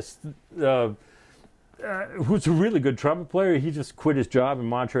Davis, who's a really good trumpet player. He just quit his job in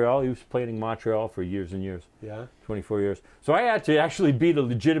Montreal. He was playing in Montreal for years and years. Yeah. 24 years. So I had to actually beat a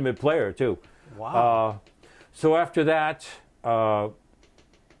legitimate player, too. Wow. So after that, I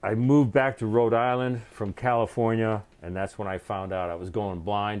moved back to Rhode Island from California, and that's when I found out I was going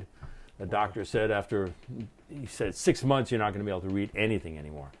blind. The doctor said he said 6 months you're not going to be able to read anything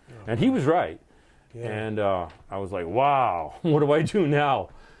anymore. Oh, and he was right. Yeah. And I was like, wow, what do I do now?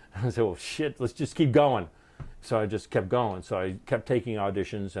 I said, well, shit, let's just keep going. So I just kept going. So I kept taking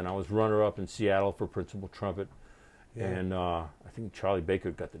auditions, and I was runner-up in Seattle for principal trumpet. Yeah. And I think Charlie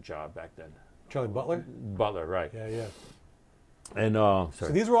Baker got the job back then. Charlie Butler? Butler, right. Yeah, yeah. And so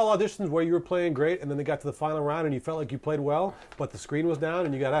these were all auditions where you were playing great, and then they got to the final round, and you felt like you played well, but the screen was down,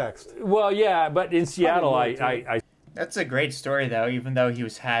 and you got axed. Well, yeah, but in Seattle, I That's a great story, though, even though he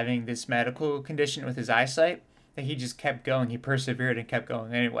was having this medical condition with his eyesight, that he just kept going. He persevered and kept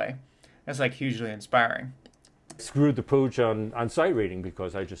going anyway. That's, like, hugely inspiring. Screwed the pooch on sight reading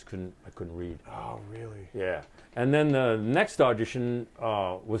because I couldn't read. Oh, really? Yeah. And then the next audition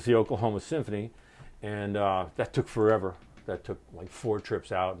was the Oklahoma Symphony, and that took forever. That took like 4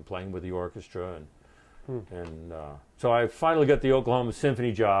 trips out and playing with the orchestra, and so I finally got the Oklahoma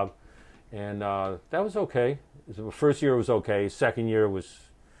Symphony job, and that was okay. The first year was okay. Second year was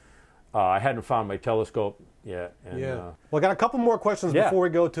I hadn't found my telescope yet. And, yeah. Well, I got a couple more questions before we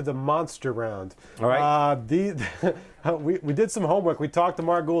go to the monster round. All right. We did some homework. We talked to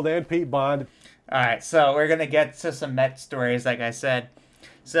Mark Gould and Pete Bond. All right, so we're gonna get to some Met stories, like I said.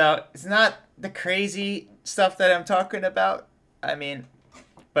 So it's not the crazy stuff that I'm talking about. I mean,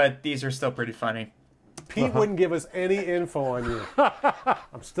 but these are still pretty funny. Pete wouldn't give us any info on you.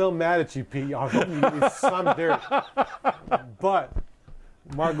 I'm still mad at you, Pete. I hope you give me some dirt. But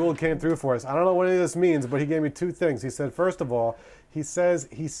Mark Gould came through for us. I don't know what any of this means, but he gave me 2 things. He said, first of all, he says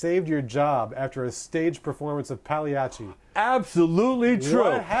he saved your job after a stage performance of Pagliacci. Absolutely true.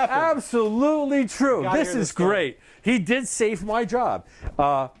 What happened? Absolutely true. This is great. He did save my job.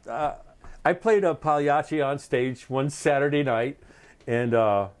 I played a Pagliacci on stage one Saturday night, and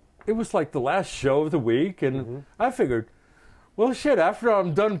it was like the last show of the week, and I figured, well, shit, after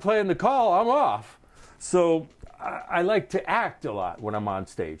I'm done playing the call, I'm off. So I like to act a lot when I'm on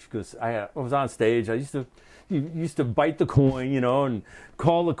stage, because I was on stage. I used to bite the coin, you know, and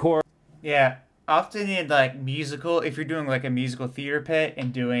call the chorus. Yeah, often in like musical, if you're doing like a musical theater pit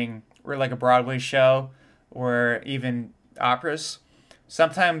and or like a Broadway show or even operas,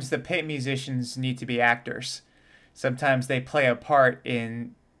 sometimes the pit musicians need to be actors. Sometimes they play a part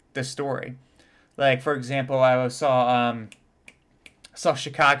in the story. Like, for example, I saw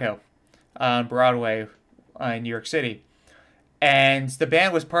Chicago on Broadway in New York City, and the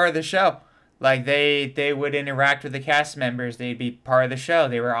band was part of the show. Like, they would interact with the cast members. They'd be part of the show.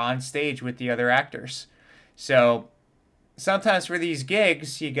 They were on stage with the other actors. So sometimes for these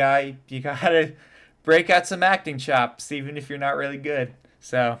gigs, you gotta break out some acting chops, even if you're not really good.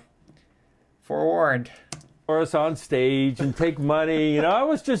 So, forewarned. Chorus on stage and take money. You know, I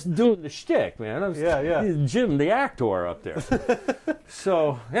was just doing the shtick, man. I was Jim, the actor, up there.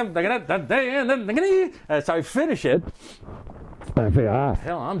 So, as I finish it, I figure,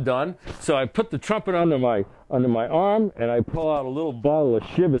 hell, I'm done. So I put the trumpet under my arm, and I pull out a little bottle of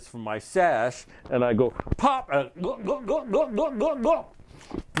Chivas from my sash, and I go pop, put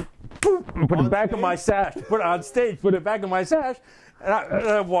it back in my sash. Put it on stage. Put it back in my sash. And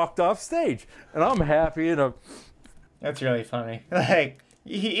I walked off stage, and I'm happy. And that's really funny. Like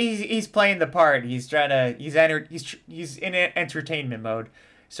he's playing the part. He's in entertainment mode.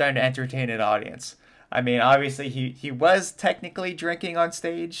 He's trying to entertain an audience. I mean, obviously he was technically drinking on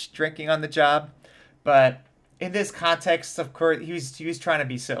stage, drinking on the job, but in this context, of course, he was trying to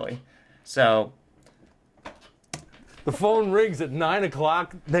be silly. So the phone rings at 9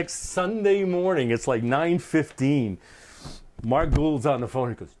 o'clock next Sunday morning. It's like 9:15. Mark Gould's on the phone.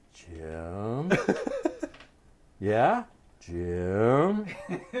 He goes, Jim? Yeah? Jim?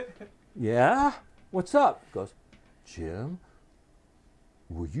 Yeah? What's up? He goes, Jim,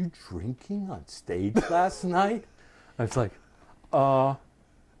 were you drinking on stage last night? I was like,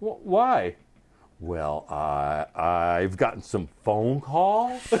 why? Well, I've gotten some phone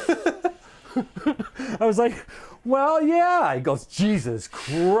calls. I was like, well, yeah. He goes, Jesus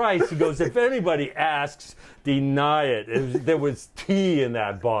Christ. He goes, if anybody asks, deny it. There was tea in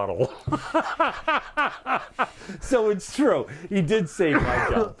that bottle. So it's true. He did save my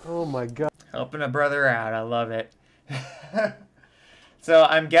job. Oh, my God. Helping a brother out. I love it. So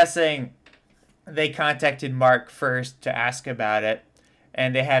I'm guessing they contacted Mark first to ask about it,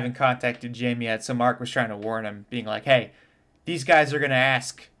 and they haven't contacted Jim yet. So Mark was trying to warn him, being like, hey, these guys are going to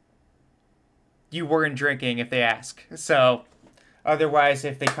ask. You weren't drinking if they ask. So otherwise,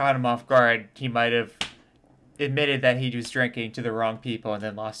 if they caught him off guard, he might have admitted that he was drinking to the wrong people and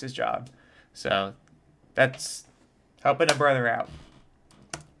then lost his job. So that's helping a brother out.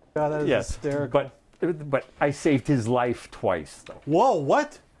 God, that is hysterical. But I saved his life twice, though. Whoa,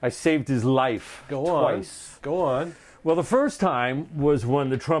 what? I saved his life twice. Go on. Well, the first time was when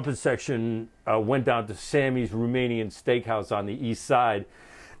the trumpet section went down to Sammy's Romanian Steakhouse on the east side.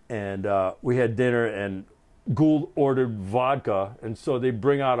 and we had dinner, and Gould ordered vodka, and so they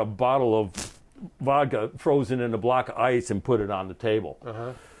bring out a bottle of vodka frozen in a block of ice and put it on the table.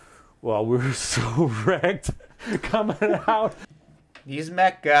 Well, we were so wrecked coming out. These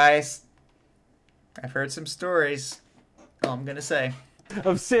mech guys, I've heard some stories, all I'm gonna say,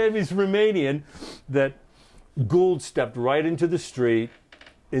 of Sammy's Romanian, that Gould stepped right into the street,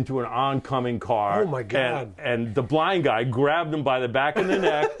 into an oncoming car. Oh my God. And the blind guy grabbed him by the back of the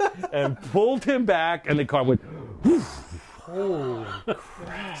neck and pulled him back, and the car went, Oh,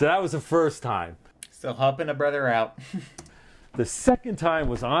 crap. So that was the first time. still helping a brother out. The second time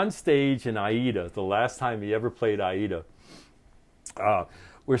was on stage in Aida, the last time he ever played Aida.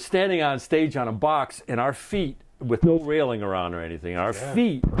 We're standing on stage on a box, and our feet, with no railing around or anything, our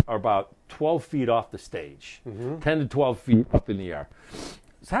feet are about 12 feet off the stage, 10 to 12 feet up in the air.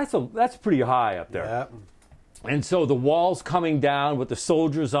 So that's pretty high up there. Yeah. And so the wall's coming down with the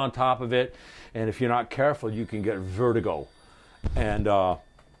soldiers on top of it, and if you're not careful, you can get vertigo. And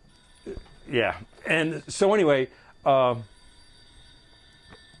yeah, and so anyway, Sounds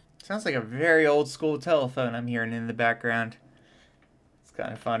like a very old school telephone I'm hearing in the background. It's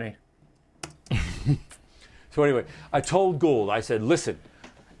kind of funny. So anyway, I told Gould, I said, listen,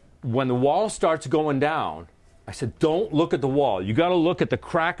 when the wall starts going down, I said, don't look at the wall. You got to look at the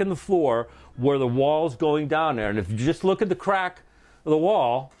crack in the floor where the wall's going down there. And if you just look at the crack of the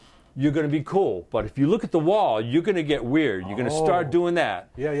wall, you're going to be cool. But if you look at the wall, you're going to get weird. You're going to start doing that.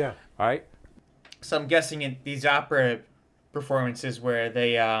 Yeah, yeah. All right? So I'm guessing in these opera performances where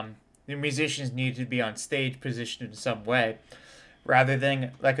they the musicians need to be on stage positioned in some way, rather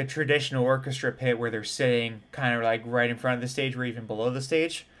than like a traditional orchestra pit where they're sitting kind of like right in front of the stage or even below the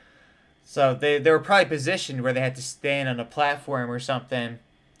stage. So they were probably positioned where they had to stand on a platform or something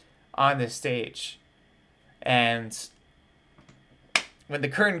on the stage. And when the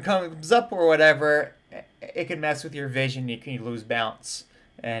curtain comes up or whatever, it can mess with your vision. You can lose balance.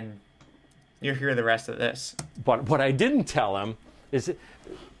 And you'll hear the rest of this. But what I didn't tell him is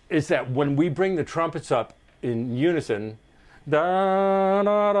that when we bring the trumpets up in unison, when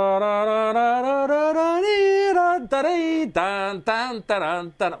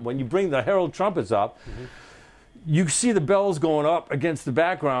you bring the herald trumpets up, you see the bells going up against the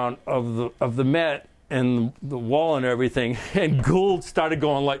background of the Met and the wall and everything. And Gould started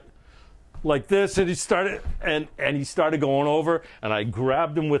going like this, and he started going over, and I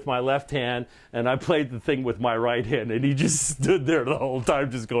grabbed him with my left hand, and I played the thing with my right hand, and he just stood there the whole time,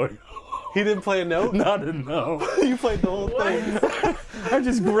 just going. He didn't play a note? Not a note. You played the whole thing. I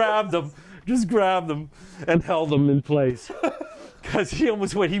just grabbed him, and held him in place, because he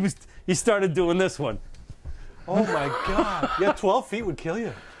almost went. He started doing this one. Oh my God! Yeah, 12 feet would kill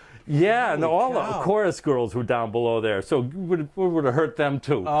you. Yeah, and all cow. the chorus girls were down below there, so we would have hurt them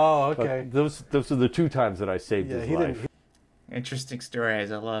too. Oh, okay. But those are the two times that I saved his life. Interesting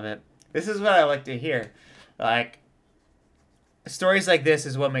stories. I love it. This is what I like to hear. Like, stories like this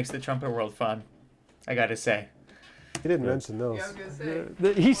is what makes the trumpet world fun, I gotta say. He didn't mention those. Yeah, I was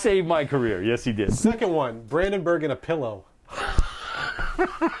gonna say. He saved my career. Yes, he did. Second one, Brandenburg and a pillow.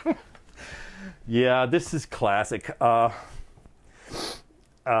 Yeah, this is classic.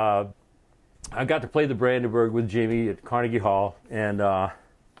 I got to play the Brandenburg with Jimmy at Carnegie Hall, and I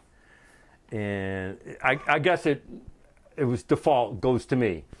guess it was default goes to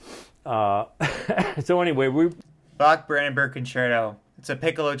me. So anyway, Bach Brandenburg Concerto. It's a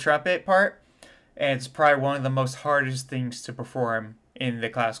piccolo trumpet part, and it's probably one of the most hardest things to perform in the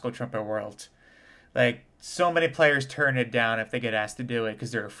classical trumpet world. Like, so many players turn it down if they get asked to do it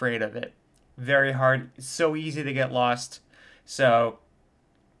because they're afraid of it. Very hard. It's so easy to get lost. So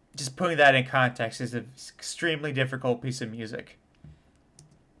just putting that in context is an extremely difficult piece of music.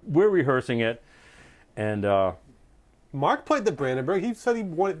 we're rehearsing it, and Mark played the Brandenburg. He said he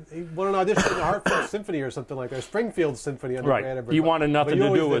won an audition in the Hartford Symphony or something like that. Springfield Symphony on the Brandenburg. He wanted nothing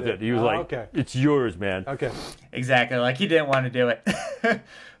to do with it. He was like, okay. "It's yours, man." Okay. Exactly. Like, he didn't want to do it.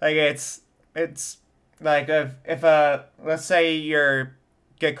 Like, it's like if let's say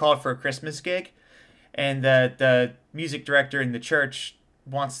get called for a Christmas gig, and the music director in the church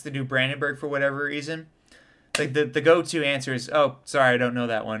wants to do Brandenburg for whatever reason. Like, the go-to answer is, "Oh, sorry, I don't know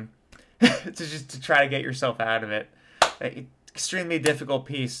that one." to try to get yourself out of it. Like, extremely difficult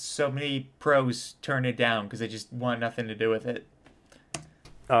piece. So many pros turn it down because they just want nothing to do with it.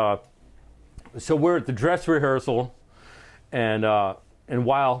 So we're at the dress rehearsal, and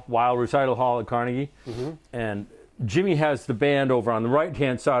Weil Recital Hall at Carnegie, and Jimmy has the band over on the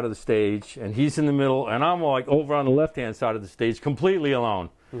right-hand side of the stage, and he's in the middle, and I'm like over on the left-hand side of the stage, completely alone.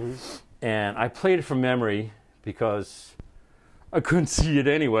 And I played it from memory because I couldn't see it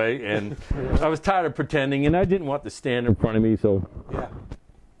anyway, and I was tired of pretending, and I didn't want the stand in front of me, so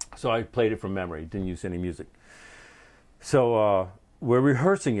I played it from memory, didn't use any music. So we're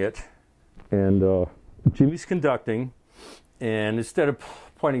rehearsing it, and Jimmy's conducting, and instead of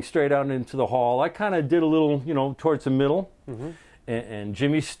pointing straight out into the hall, I kind of did a little, you know, towards the middle, and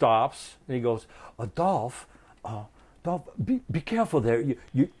Jimmy stops, and he goes, Dolph, be careful there,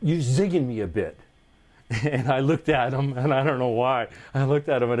 you're zigging me a bit. And I looked at him, and I don't know why. I looked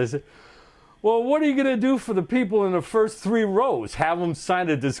at him, and I said, well, what are you going to do for the people in the first 3 rows? Have them sign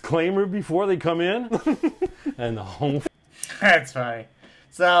a disclaimer before they come in? And the whole... That's funny.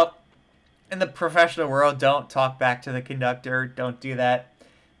 So, in the professional world, don't talk back to the conductor. Don't do that.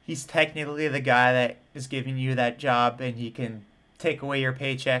 He's technically the guy that is giving you that job, and he can take away your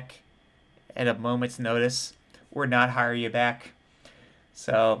paycheck at a moment's notice or not hire you back.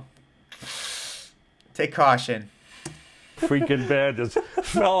 So... take caution. Freaking band just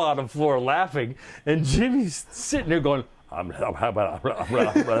fell on the floor laughing, and Jimmy's sitting there going,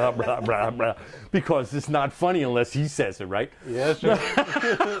 because it's not funny unless he says it, right? Yeah, sure.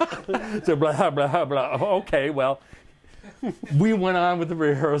 So blah, blah, blah. Okay, well, we went on with the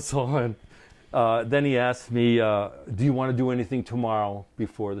rehearsal, and then he asked me, do you want to do anything tomorrow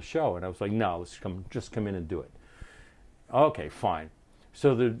before the show? And I was like, no, just come in and do it. Okay, fine.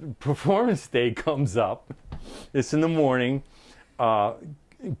 So the performance day comes up. It's in the morning.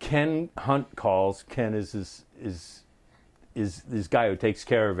 Ken Hunt calls. Ken is this guy who takes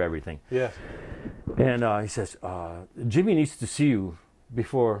care of everything. Yeah. And he says, Jimmy needs to see you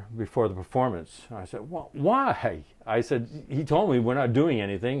before the performance. I said, well, why? I said, he told me we're not doing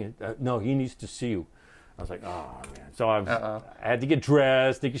anything. No, he needs to see you. I was like, oh, man. So I had to get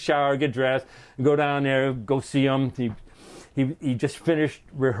dressed, take a shower, get dressed, and go down there, go see him. He just finished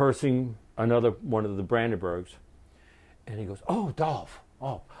rehearsing another one of the Brandenburgs, and he goes, "Oh, Dolph,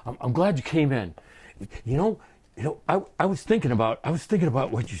 I'm glad you came in. You know, I was thinking about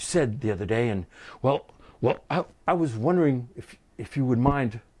what you said the other day, and well, I was wondering if you would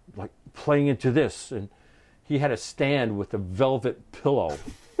mind like playing into this." And he had a stand with a velvet pillow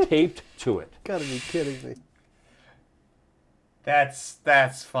taped to it. Gotta be kidding me.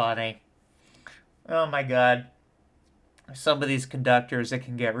 That's funny. Oh my God. Some of these conductors, it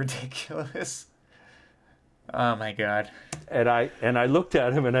can get ridiculous. Oh my God. And I looked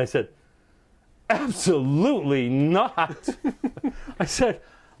at him and I said, absolutely not. I said,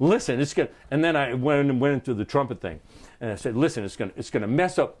 listen, it's gonna, and then I went into the trumpet thing. And I said, listen, it's gonna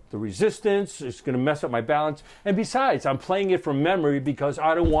mess up the resistance, it's gonna mess up my balance. And besides, I'm playing it from memory because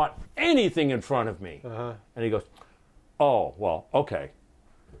I don't want anything in front of me. And he goes, oh, well, okay.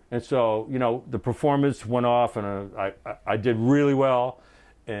 And so, you know, the performance went off, and I did really well.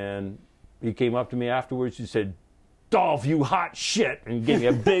 And he came up to me afterwards. He said, Dolph, you hot shit, and gave me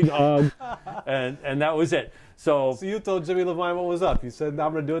a big hug. And that was it. So you told Jimmy Levine what was up. You said,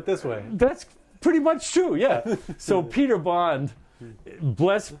 I'm going to do it this way. That's pretty much true, yeah. So Peter Bond,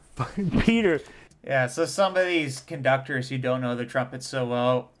 bless Peter. Yeah, so some of these conductors who don't know the trumpet so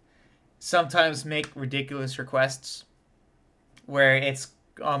well sometimes make ridiculous requests where it's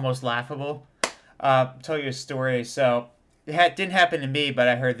almost laughable. Tell you a story. So it didn't happen to me, but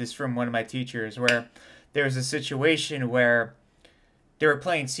I heard this from one of my teachers, where there was a situation where they were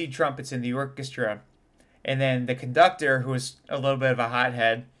playing seed trumpets in the orchestra, and then the conductor, who was a little bit of a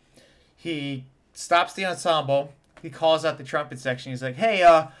hothead, he stops the ensemble, he calls out the trumpet section, he's like, hey,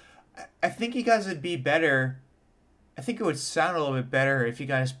 I think you guys would be better, I think it would sound a little bit better if you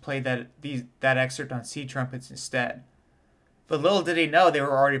guys played that excerpt on C trumpets instead. But little did he know they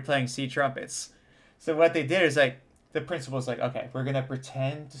were already playing C trumpets. So what they did is, like, the principal's like, okay, we're going to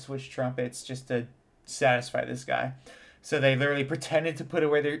pretend to switch trumpets just to satisfy this guy. So they literally pretended to put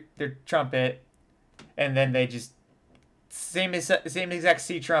away their trumpet, and then they just, same exact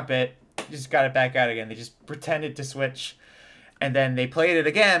C trumpet, just got it back out again. They just pretended to switch, and then they played it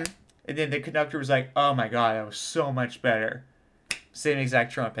again, and then the conductor was like, oh my God, that was so much better. Same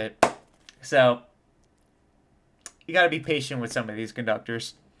exact trumpet. So you got to be patient with some of these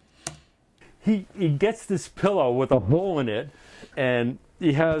conductors. He gets this pillow with a hole in it, and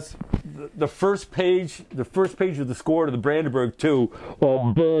he has the first page of the score to the Brandenburg 2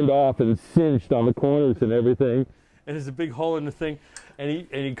 all burned off and singed on the corners and everything. And there's a big hole in the thing. And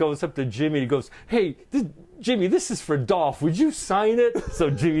he goes up to Jimmy and he goes, hey, Jimmy, this is for Dolph. Would you sign it?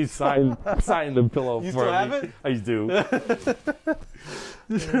 So Jimmy signed the pillow for me. You still have it? I do.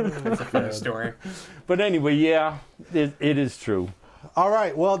 That's a funny story. But anyway, yeah, it is true. All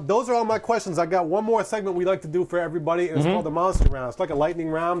right. Well, those are all my questions. I got one more segment we like to do for everybody, and it's called the Monster Round. It's like a lightning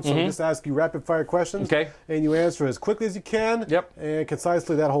round, so we just ask you rapid fire questions. Okay. And you answer as quickly as you can. Yep. And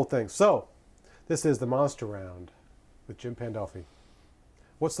concisely, that whole thing. So, this is the Monster Round with Jim Pandolfi.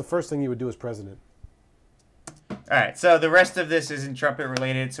 What's the first thing you would do as president? All right, so the rest of this isn't trumpet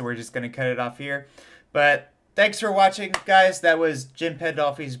related, so we're just going to cut it off here. But thanks for watching, guys. That was Jim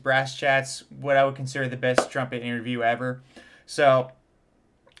Pandolfi's Brass Chats, what I would consider the best trumpet interview ever. So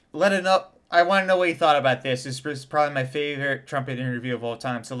let it know. I want to know what you thought about this. This is probably my favorite trumpet interview of all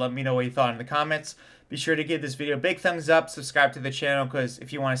time, so let me know what you thought in the comments. Be sure to give this video a big thumbs up, subscribe to the channel, because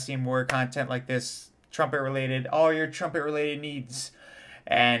if you want to see more content like this, trumpet related, all your trumpet related needs.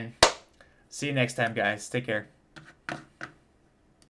 And see you next time, guys. Take care.